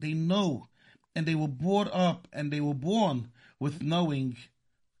old, they know, and they were brought up and they were born with knowing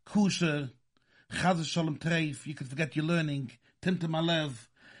kosher, chaz shalom treif, you could forget your learning, Tintam Alev.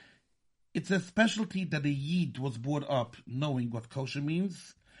 It's a specialty that a Yid was brought up knowing what kosher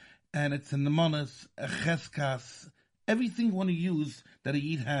means, and it's a nemanis, a cheskas, everything you want to use that a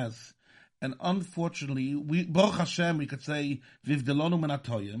Yid has. And unfortunately, Baruch Hashem, we could say, Vivdelonu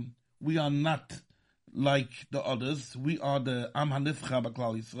Menatoyim, we are not like the others. We are the Am HaNifcha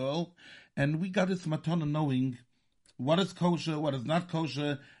B'Klal Yisrael, and we got this matana knowing what is kosher, what is not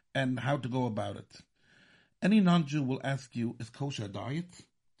kosher, and how to go about it. Any non-Jew will ask you, is kosher a diet?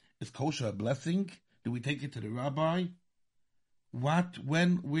 Is kosher a blessing? Do we take it to the rabbi? What,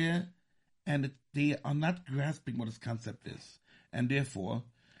 when, where? And they are not grasping what this concept is. And therefore,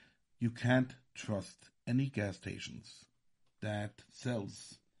 you can't trust any gas stations that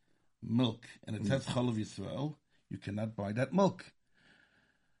sells milk, and it says Chalav Yisrael, you cannot buy that milk.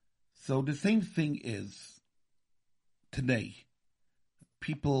 So the same thing is, today,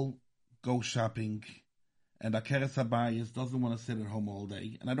 people go shopping, and Akeres Habayis doesn't want to sit at home all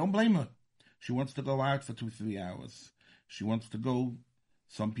day. And I don't blame her. She wants to go out for 2-3 hours. She wants to go.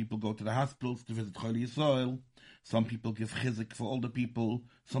 Some people go to the hospitals to visit Choli Yisrael. Some people give chizik for older people.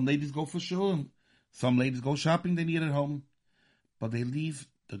 Some ladies go for sure. Some ladies go shopping they need at home. But they leave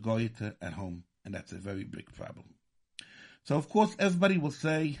the goyete at home. And that's a very big problem. So, of course, everybody will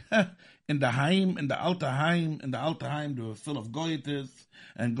say, in the Heim, in the Alter Heim, they were full of goyetes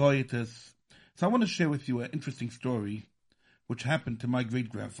and goyetes. So I want to share with you an interesting story which happened to my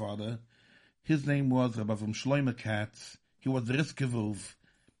great-grandfather His name was Rabbi from Shloime Katz. He was the Rizkevuv.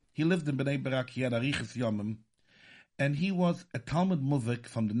 He lived in Bnei Barak. He had a Riches Yomim. And he was a Talmud Muvik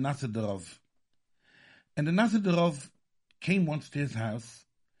from the Nasidorov. And the Nasidorov came once to his house,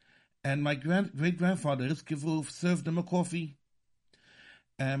 and my great-grandfather, Rizkevuv, served him a coffee.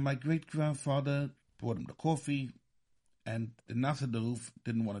 And my great-grandfather brought him the coffee, and the Nasidorov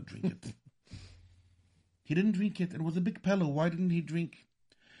didn't want to drink it. He didn't drink it. It was a big pillow. Why didn't he drink?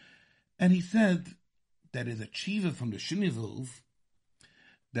 And he said that is a chiva from the Shinivuv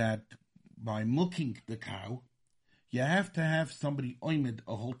that by milking the cow, you have to have somebody oimid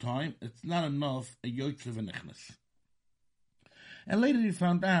a whole time. It's not enough a Yosef Wikler. And later he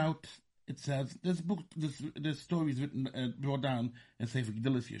found out, it says, this story is written, brought down in Sefer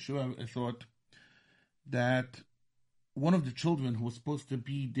Gdilas Yeshua. I thought that one of the children who was supposed to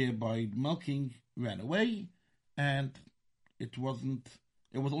be there by milking ran away, and it was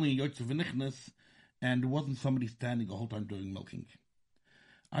only a Yosef Wikler, and there wasn't somebody standing the whole time during milking.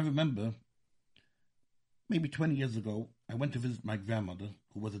 I remember, maybe 20 years ago, I went to visit my grandmother,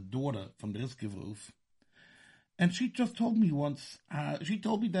 who was a daughter from the Rizkevuv, and she just told me once, she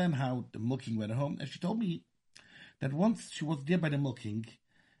told me then how the milking went home, and she told me that once she was there by the milking,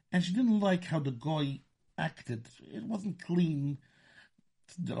 and she didn't like how the guy acted. It wasn't clean,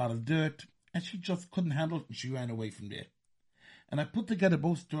 a lot of dirt, and she just couldn't handle it, and she ran away from there. And I put together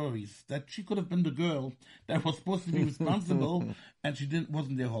both stories, that she could have been the girl that was supposed to be responsible, and she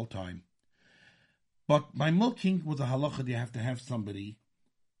wasn't there the whole time. But by milking was a halacha that you have to have somebody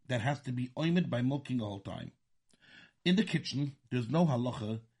that has to be oimid by milking the whole time. In the kitchen, there's no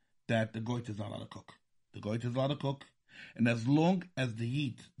halacha that the goit is not allowed to cook. The goit is allowed to cook, and as long as the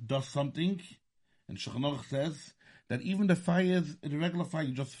yid does something, and Shulchan Aruch says that even the regular fire,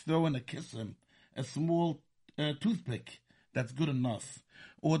 you just throw in a kissim, a small toothpick, that's good enough.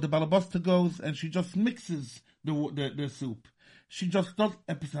 Or the balabasta goes and she just mixes the soup. She just does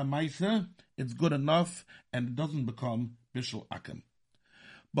episa maisa, it's good enough, and it doesn't become bishul akum.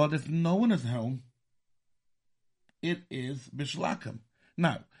 But if no one is home, it is bishul akum.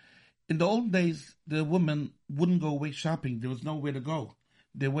 Now, in the old days, the women wouldn't go away shopping. There was nowhere to go.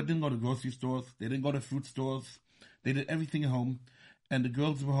 They didn't go to grocery stores. They didn't go to fruit stores. They did everything at home. And the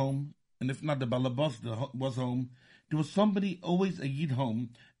girls were home. And if not, the balabasta was home. There was somebody, always a yid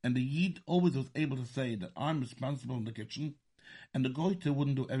home, and the yid always was able to say that I'm responsible in the kitchen, and the goiter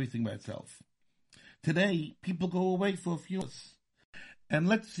wouldn't do everything by itself. Today, people go away for a few hours. And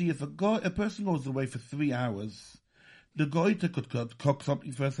let's see, if a person goes away for 3 hours, the goiter could cook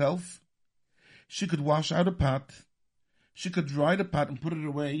something for herself. She could wash out a pot. She could dry the pot and put it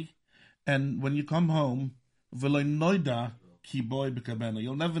away. And when you come home, you'll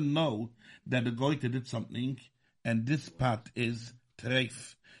never know that the goiter did something, and this pot is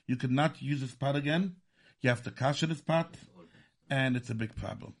treif. You cannot use this pot again. You have to kasher this pot, and it's a big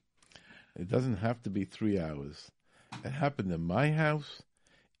problem. It doesn't have to be 3 hours. It happened in my house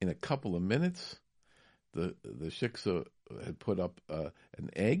in a couple of minutes. The shiksa had put up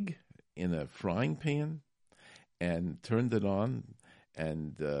an egg in a frying pan and turned it on,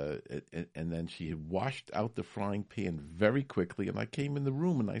 and then she had washed out the frying pan very quickly, and I came in the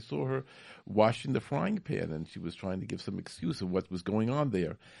room and I saw her washing the frying pan, and she was trying to give some excuse of what was going on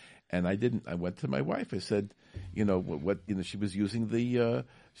there, and I didn't. I went to my wife. I said, she was using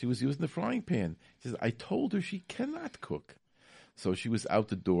the frying pan. She said, I told her she cannot cook. So she was out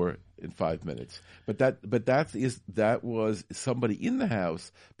the door in 5 minutes. But that was somebody in the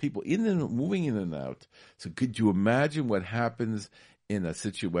house, people moving in and out. So could you imagine what happens in a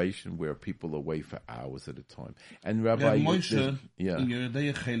situation where people are away for hours at a time? And Rabbi Moshe, in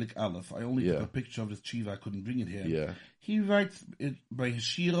Yeridei Chelik Aleph, I only took a picture of this chiva, I couldn't bring it here. Yeah. He writes by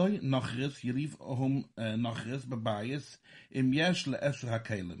Hashiroi Nachris, Yeriv Ohom Nachris Babayis, Im Yesh LeEsher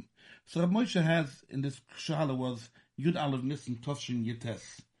HaKelim. So Rabbi Moshe has, in this Shala was Yud Aleph Nissen Toshin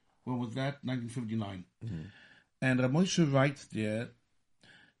Yetes. When was that? 1959. Mm-hmm. And Rabbi Moshe writes there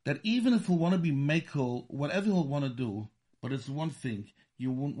that even if he'll want to be makel, whatever he'll want to do, but it's one thing,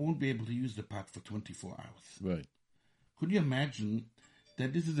 you won't be able to use the pot for 24 hours. Right. Could you imagine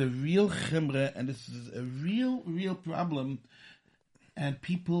that this is a real chimre and this is a real problem, and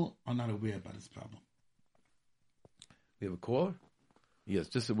people are not aware about this problem? We have a caller? Yes,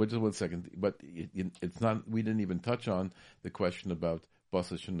 just 1 second. But it's not. We didn't even touch on the question about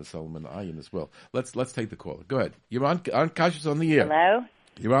Basas and Solomon Ayin as well. Let's take the caller. Go ahead. You're on Kashrus on the air. Hello?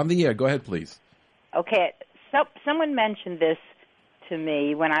 You're on the air. Go ahead, please. Okay. So someone mentioned this to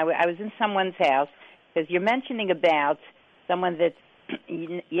me when I was in someone's house, because you're mentioning about someone that's,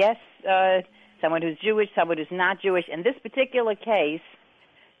 someone who's Jewish, someone who's not Jewish. In this particular case,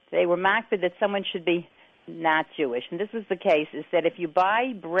 they were makbid that someone should be not Jewish. And this was the case, is that if you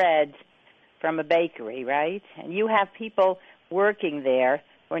buy bread from a bakery, right, and you have people working there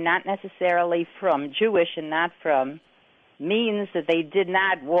who are not necessarily from Jewish and not from, means that they did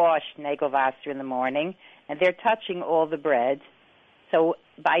not wash negovasser in the morning, and they're touching all the bread. So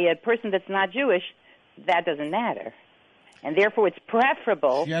by a person that's not Jewish, that doesn't matter. And therefore it's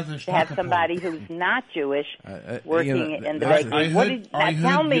preferable to have somebody who's not Jewish working in the bakery.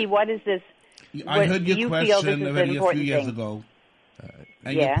 Tell me, what is this? I heard your question already a few years ago.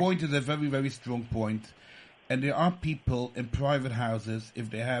 And your point is a very, very strong point. And there are people in private houses,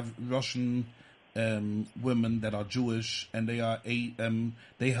 if they have Russian women that are Jewish and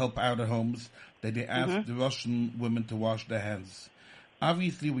they help out at homes, that they ask the Russian women to wash their hands.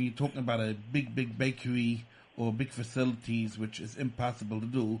 Obviously, when you're talking about a big, big bakery or big facilities, which is impossible to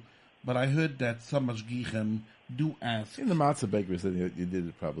do, but I heard that some mashgichim do ask. In the matzah bakeries, you did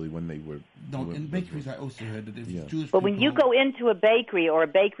it probably when they were... No, in bakeries I also heard that if Jewish But when you go into a bakery or a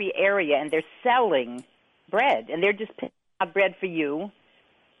bakery area and they're selling bread, and they're just picking out bread for you,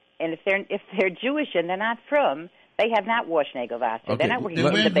 and if they're Jewish and they're not from, they have not washed negovasser. Okay. They're not working in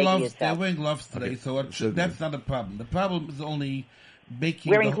the bakery itself. They're wearing gloves today, so that's not a problem. The problem is only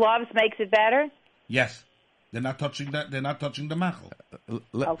baking... Wearing gloves makes it better? Yes. They're not touching that. They're not touching the machel.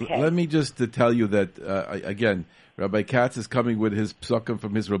 Let me just tell you that again, Rabbi Katz is coming with his psukim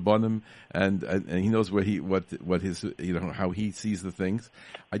from his rabbanim, and he knows where what his how he sees the things.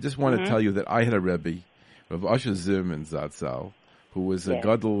 I just want to tell you that I had a Rebbe, Rav Asher Zimmerman Zatzal, who was a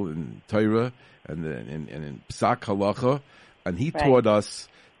gadol in Torah and in Psak Halacha, and he taught us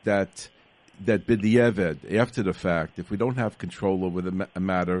that b'di'eved, after the fact, if we don't have control over the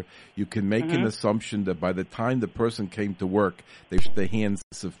matter, you can make an assumption that by the time the person came to work, they shook their hands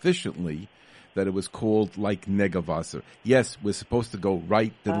sufficiently that it was called like negavasser. Yes, we're supposed to go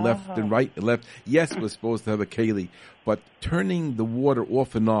right, then left, then right, and left. Yes, we're supposed to have a keli, but turning the water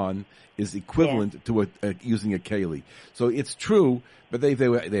off and on is equivalent to using a keli. So it's true, but they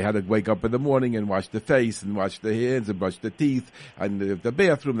had to wake up in the morning and wash the face and wash their hands and brush their teeth, and the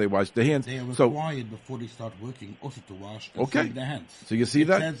bathroom they wash their hands. They are required before they start working also to wash and their hands. So you see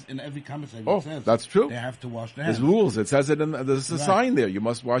that? It says in every commissary. That's true. They have to wash their hands. There's rules. It says it there's a sign there. You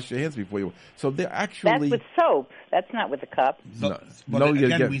must wash your hands before you. So they're actually. That's with soap. That's not with a cup.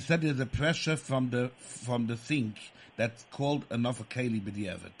 We said there's a pressure from the sink that's called enough a keli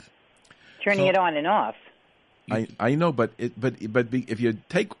b'di'eved. Turning it on and off. I know, but if you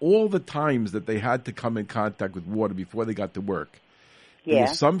take all the times that they had to come in contact with water before they got to work, the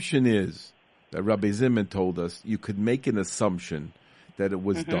assumption is that Rabbi Zimmerman told us you could make an assumption that it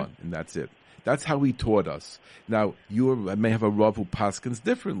was done, and that's it. That's how he taught us. Now, you may have a Rav who paskins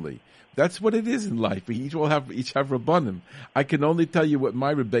differently. That's what it is in life. We each have Rabbanim. I can only tell you what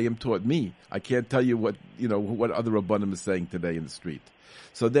my Rebbeim taught me. I can't tell you what other Rabbanim is saying today in the street.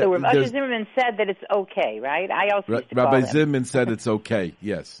 So Rabbi Zimmerman said that it's okay, right? I also used to call Rabbi him. Zimmerman said it's okay.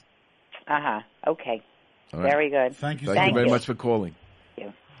 Yes. Okay. All right. Very good. Thank you. Thank you very much for calling. Thank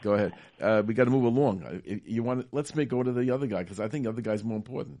you. Go ahead. We got to move along. Let's go to the other guy because I think the other guy's more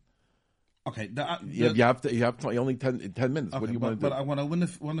important. Okay. You have only 10 minutes. Okay, what do you want to do? But I want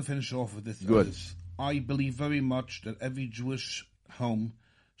to finish off with this. Good. I believe very much that every Jewish home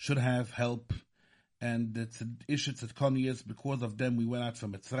should have help. And it's an issue that Konyas, because of them, we went out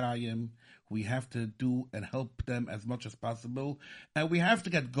from Mitzrayim. We have to do and help them as much as possible. And we have to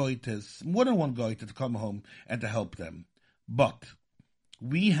get goites, more than one goite, to come home and to help them. But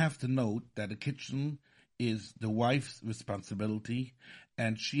we have to note that the kitchen is the wife's responsibility,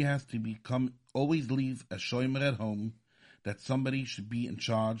 and she has to always leave a shomer at home, that somebody should be in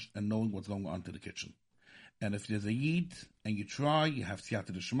charge and knowing what's going on to the kitchen. And if there's a yid and you try, you have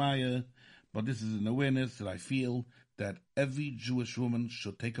siyata d'shmaya. But this is an awareness that I feel that every Jewish woman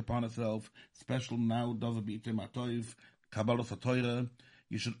should take upon herself, especially now, Davar B'item HaToiv, Kabbalah HaTorah.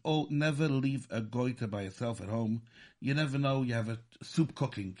 You should never leave a goiter by herself at home. You never know, you have a soup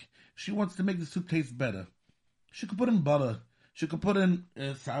cooking. She wants to make the soup taste better. She could put in butter. She could put in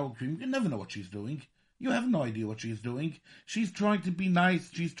sour cream. You never know what she's doing. You have no idea what she's doing. She's trying to be nice.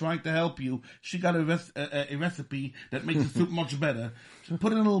 She's trying to help you. She got a recipe that makes the soup much better. She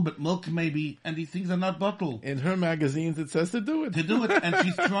put in a little bit milk maybe, and these things are not bottled. In her magazines it says to do it. And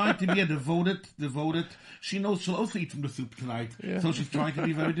she's trying to be a devoted. She knows she'll also eat from the soup tonight, so she's trying to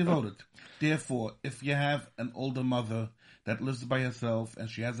be very devoted. Therefore, if you have an older mother that lives by herself and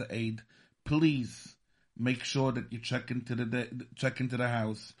she has an aide, please make sure that you check into the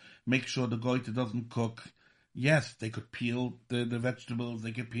house. Make sure the goiter doesn't cook. Yes, they could peel the vegetables,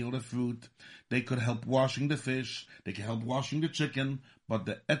 they could peel the fruit, they could help washing the fish, they could help washing the chicken, but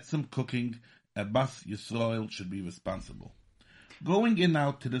the etzem cooking, a Bas Yisrael should be responsible. Going in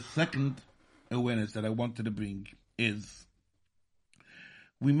now to the second awareness that I wanted to bring is,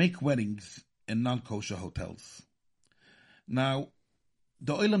 we make weddings in non-kosher hotels. Now,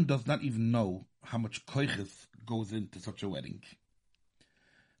 the Olam does not even know how much koiches goes into such a wedding.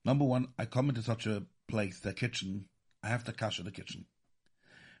 Number one, I come into such a place, the kitchen, I have to kasher the kitchen.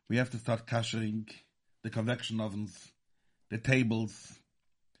 We have to start kashering the convection ovens, the tables.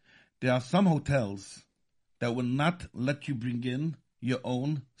 There are some hotels that will not let you bring in your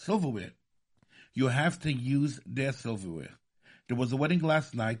own silverware. You have to use their silverware. There was a wedding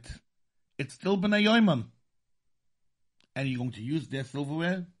last night. It's still B'nai Yoiman. And you're going to use their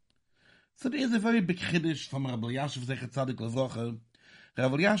silverware? So there is a very big chiddush from Rabbi Yosef Zecher Tzadik Levrocha.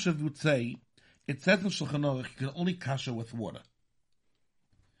 Rabbi Yosef would say, it says in Shulchan Aruch, you can only kasher with water.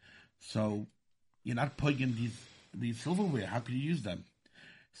 So, you're not plugging these silverware. How can you use them?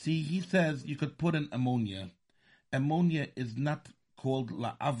 See, he says you could put in ammonia. Ammonia is not called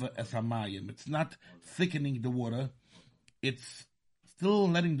la'ava es hamayim. It's not thickening the water. It's still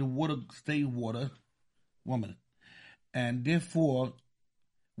letting the water stay water. 1 minute. And therefore,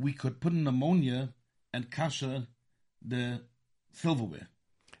 we could put in ammonia and kasher the silverware.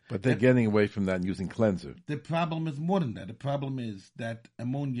 But they're getting away from that and using cleanser. The problem is more than that. The problem is that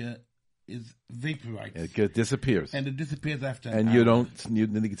ammonia is vaporized. It disappears. And it disappears after an hour. And you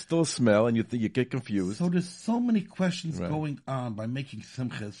can still smell, and you get confused. So there's so many questions going on by making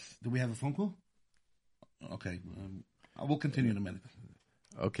simchas. Do we have a phone call? Okay. I will continue in a minute.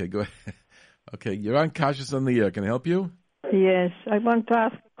 Okay, go ahead. Okay, you're on Kashrus on the Air. Can I help you? Yes, I want to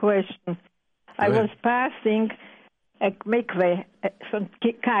ask a question. I was passing a mikveh from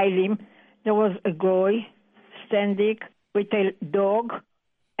Kailim. There was a guy standing with a dog,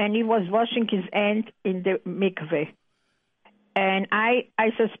 and he was washing his hands in the mikveh. And I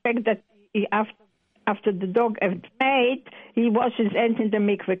suspect that after the dog had made, he washed his hands in the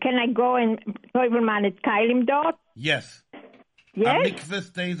mikveh. Can I go and Teufelman at Kailim dort? Yes. Yes? A mikveh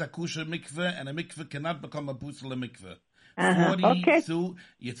stays a kosher mikveh, and a mikveh cannot become a pusel mikveh. Okay. So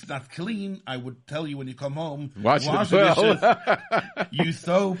it's not clean. I would tell you when you come home, wash it well. Use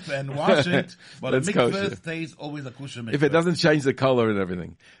soap and wash it. But That's a mikveh kosher. Stays always a kosher mikveh. If it doesn't change the color and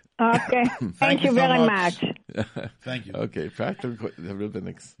everything. Okay. Thank you very much. Thank you. Okay, practical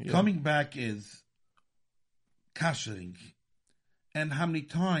rabbinics. Yeah. Coming back is kashering. And how many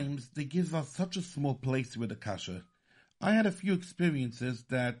times they give us such a small place with a kasher. I had a few experiences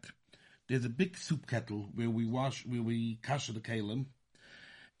that there's a big soup kettle where we kasher the kalim,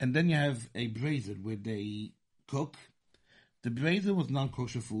 and then you have a brazier where they cook. The brazier was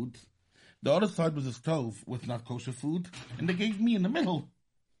non-kosher food. The other side was a stove with not kosher food, and they gave me in the middle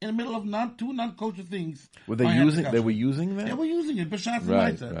of two non-kosher things. Were they using? They were using that. They were using it,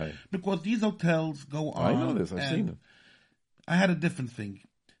 right. Because these hotels go on. I know this. I've seen it. I had a different thing.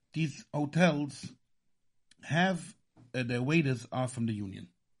 These hotels have their waiters are from the union,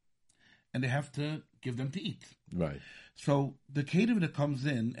 and they have to give them to eat. Right. So the caterer that comes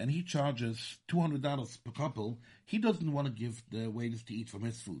in and he charges $200 per couple, he doesn't want to give the waiters to eat from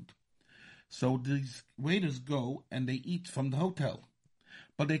his food. So these waiters go and they eat from the hotel,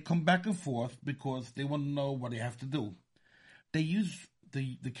 but they come back and forth because they want to know what they have to do. They use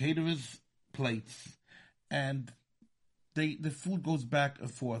the caterer's plates, and the food goes back and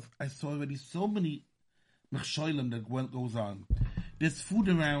forth. I saw already so many mechsholim that goes on. There's food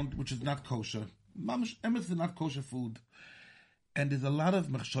around which is not kosher. Emes is not kosher food. And there's a lot of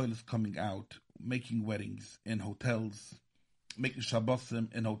mechsholis coming out, making weddings in hotels, making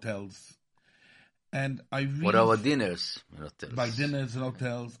shabbosim in hotels. And I really... What about dinners in hotels? By dinners in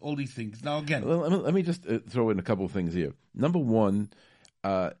hotels, all these things. Now again... Let me just throw in a couple of things here. Number one,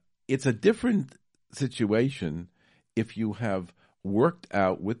 it's a different situation if you have worked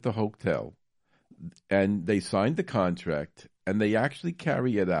out with the hotel and they signed the contract and they actually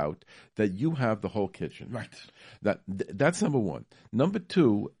carry it out, that you have the whole kitchen. Right. That's number one. Number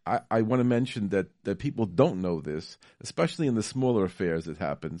two, I want to mention that people don't know this, especially in the smaller affairs it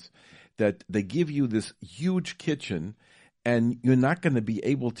happens, that they give you this huge kitchen and you're not going to be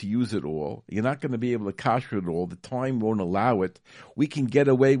able to use it all. You're not going to be able to kosher it all. The time won't allow it. We can get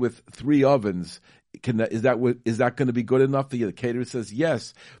away with 3 ovens. Is that going to be good enough? The caterer says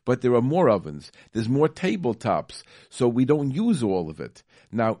yes, but there are more ovens. There's more tabletops, so we don't use all of it.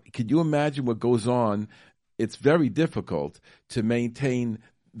 Now, could you imagine what goes on? It's very difficult to maintain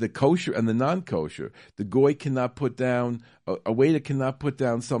the kosher and the non-kosher. The goy cannot put down, a waiter cannot put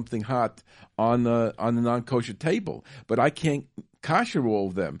down something hot on the non-kosher table. But I can't kosher all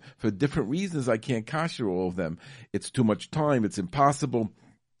of them. For different reasons, I can't kosher all of them. It's too much time. It's impossible.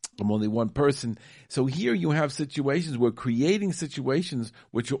 I'm only one person. So here you have situations, we're creating situations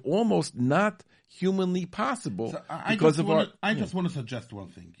which are almost not humanly possible I just want to suggest one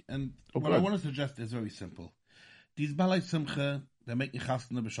thing. And what I want to suggest is very simple. These Balai Simcha, they're making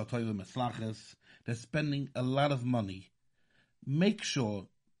chasna b'shatoyim meslachas. They're spending a lot of money. Make sure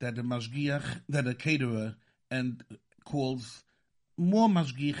that the mashgiach, that the caterer and calls more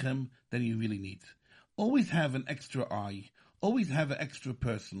mashgiachim than you really need. Always have an extra eye. Always have an extra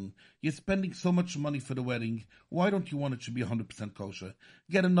person. You're spending so much money for the wedding. Why don't you want it to be 100% kosher?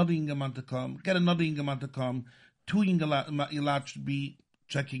 Get another Ingaman to come. Get another Ingaman to come. 2 Ingalat should be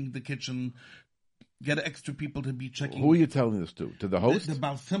checking the kitchen. Get extra people to be checking. Who are you telling this to? To the host? The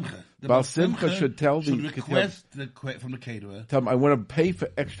Baal Simcha. The Baal Simcha should request from the caterer. Tell him, I want to pay for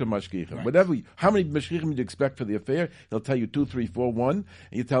extra mashgichim. Right. Whatever. How many mashgichim you expect for the affair? He'll tell you 2, 3, 4, 1. And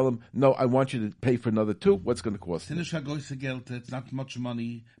you tell him, no, I want you to pay for another 2. What's going to cost you? It's not much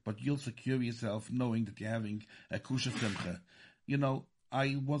money, but you'll secure yourself knowing that you're having a kosher simcha. You know,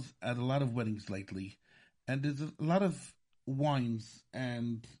 I was at a lot of weddings lately, and there's a lot of wines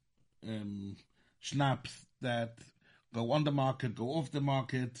and schnapps that go on the market, go off the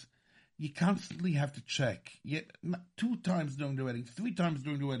market. You constantly have to check. 2 times during the wedding, 3 times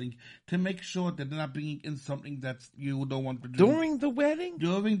during the wedding, to make sure that they're not bringing in something that you don't want to do. During the wedding?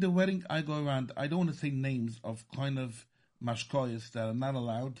 During the wedding, I go around. I don't want to say names of kind of mashkoyas that are not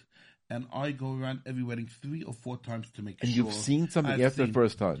allowed. And I go around every wedding 3 or 4 times to make sure. And you've seen something after the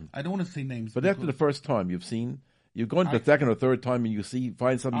first time? I don't want to say names. But after the first time, you've seen? You've gone to the second or third time and you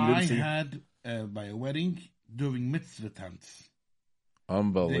find something you didn't see? I had... by a wedding during mitzvah tanz.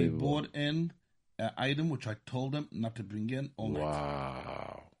 Unbelievable. They brought in an item which I told them not to bring in all night.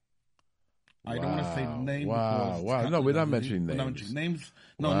 Wow. I don't want to say the name. Wow. No, we're not mentioning names. We're not mentioning names.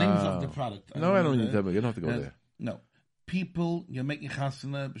 No, names of the product. No, I don't need to tell you. You don't have to go there. No. People, you're making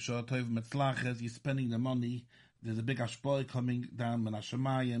chasana, b'shor tov metzlaches, you're spending the money. There's a big ashboy coming down, min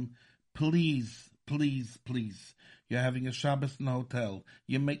hashamayim. Please. You're having a Shabbos in a hotel.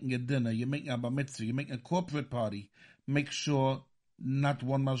 You're making a dinner. You're making a bar mitzvah. You're making a corporate party. Make sure not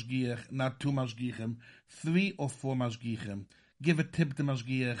 1 mashgiach, not 2 mashgiachim, 3 or 4 mashgiachim. Give a tip to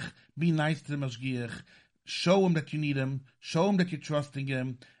mashgiach. Be nice to the mashgiach. Show him that you need him. Show him that you're trusting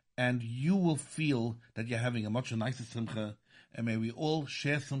him. And you will feel that you're having a much nicer simcha. And may we all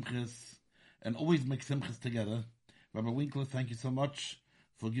share simchas and always make simchas together. Rabbi Winkler, thank you so much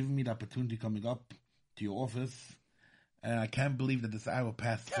for giving me the opportunity coming up to your office. I can't believe that this hour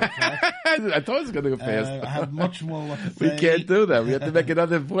passed so fast. I thought it was going to go fast. I have much more what to say. We can't do that. We have to make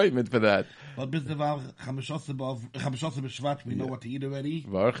another appointment for that. But bis davar Chamishasa b'Shvat, we know what to eat already.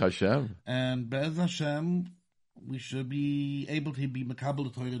 Baruch Hashem. And Be'ez Hashem, we should be able to be Makabel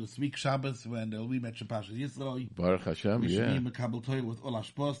the Torah this week, Shabbos, when there will be Metche Pashas Yisroi. Baruch Hashem, we should be Makabel Torah with all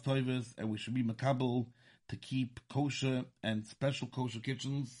Ashpos Toivas, and we should be Makabel to keep kosher and special kosher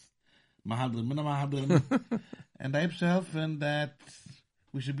kitchens. Mahadrim, Mina Mahadrim. And I myself, and that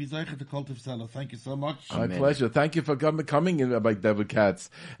we should be Zeicher to Cult of Seller. Thank you so much. My pleasure. Thank you for coming in by David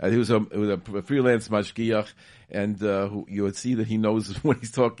Katz. He was a freelance mashgiach, and you would see that he knows what he's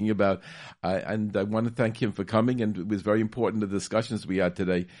talking about. And I want to thank him for coming, and it was very important, the discussions we had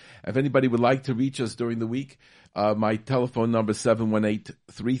today. If anybody would like to reach us during the week, my telephone number is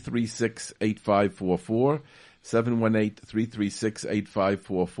 718-336-8544.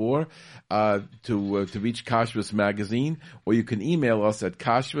 718-336-8544 to reach Kashrus Magazine, or you can email us at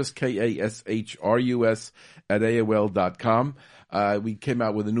kashrus, KASHRUS at AOL.com. We came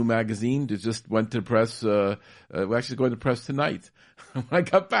out with a new magazine. It just went to press. We're actually going to press tonight. When I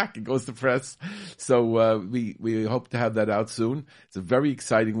got back, it goes to press. So we hope to have that out soon. It's a very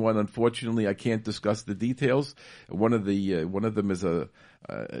exciting one. Unfortunately, I can't discuss the details. One of them is a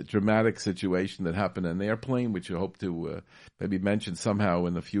dramatic situation that happened in an airplane, which I hope to maybe mention somehow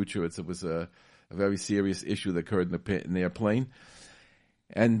in the future. It was a very serious issue that occurred in the airplane.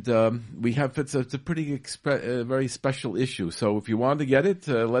 And it's a pretty very special issue. So if you want to get it,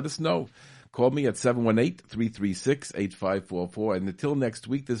 let us know. Call me at 718-336-8544. And until next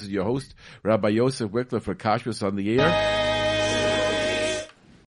week, this is your host, Rabbi Yosef Wikler for Kashrus on the Air.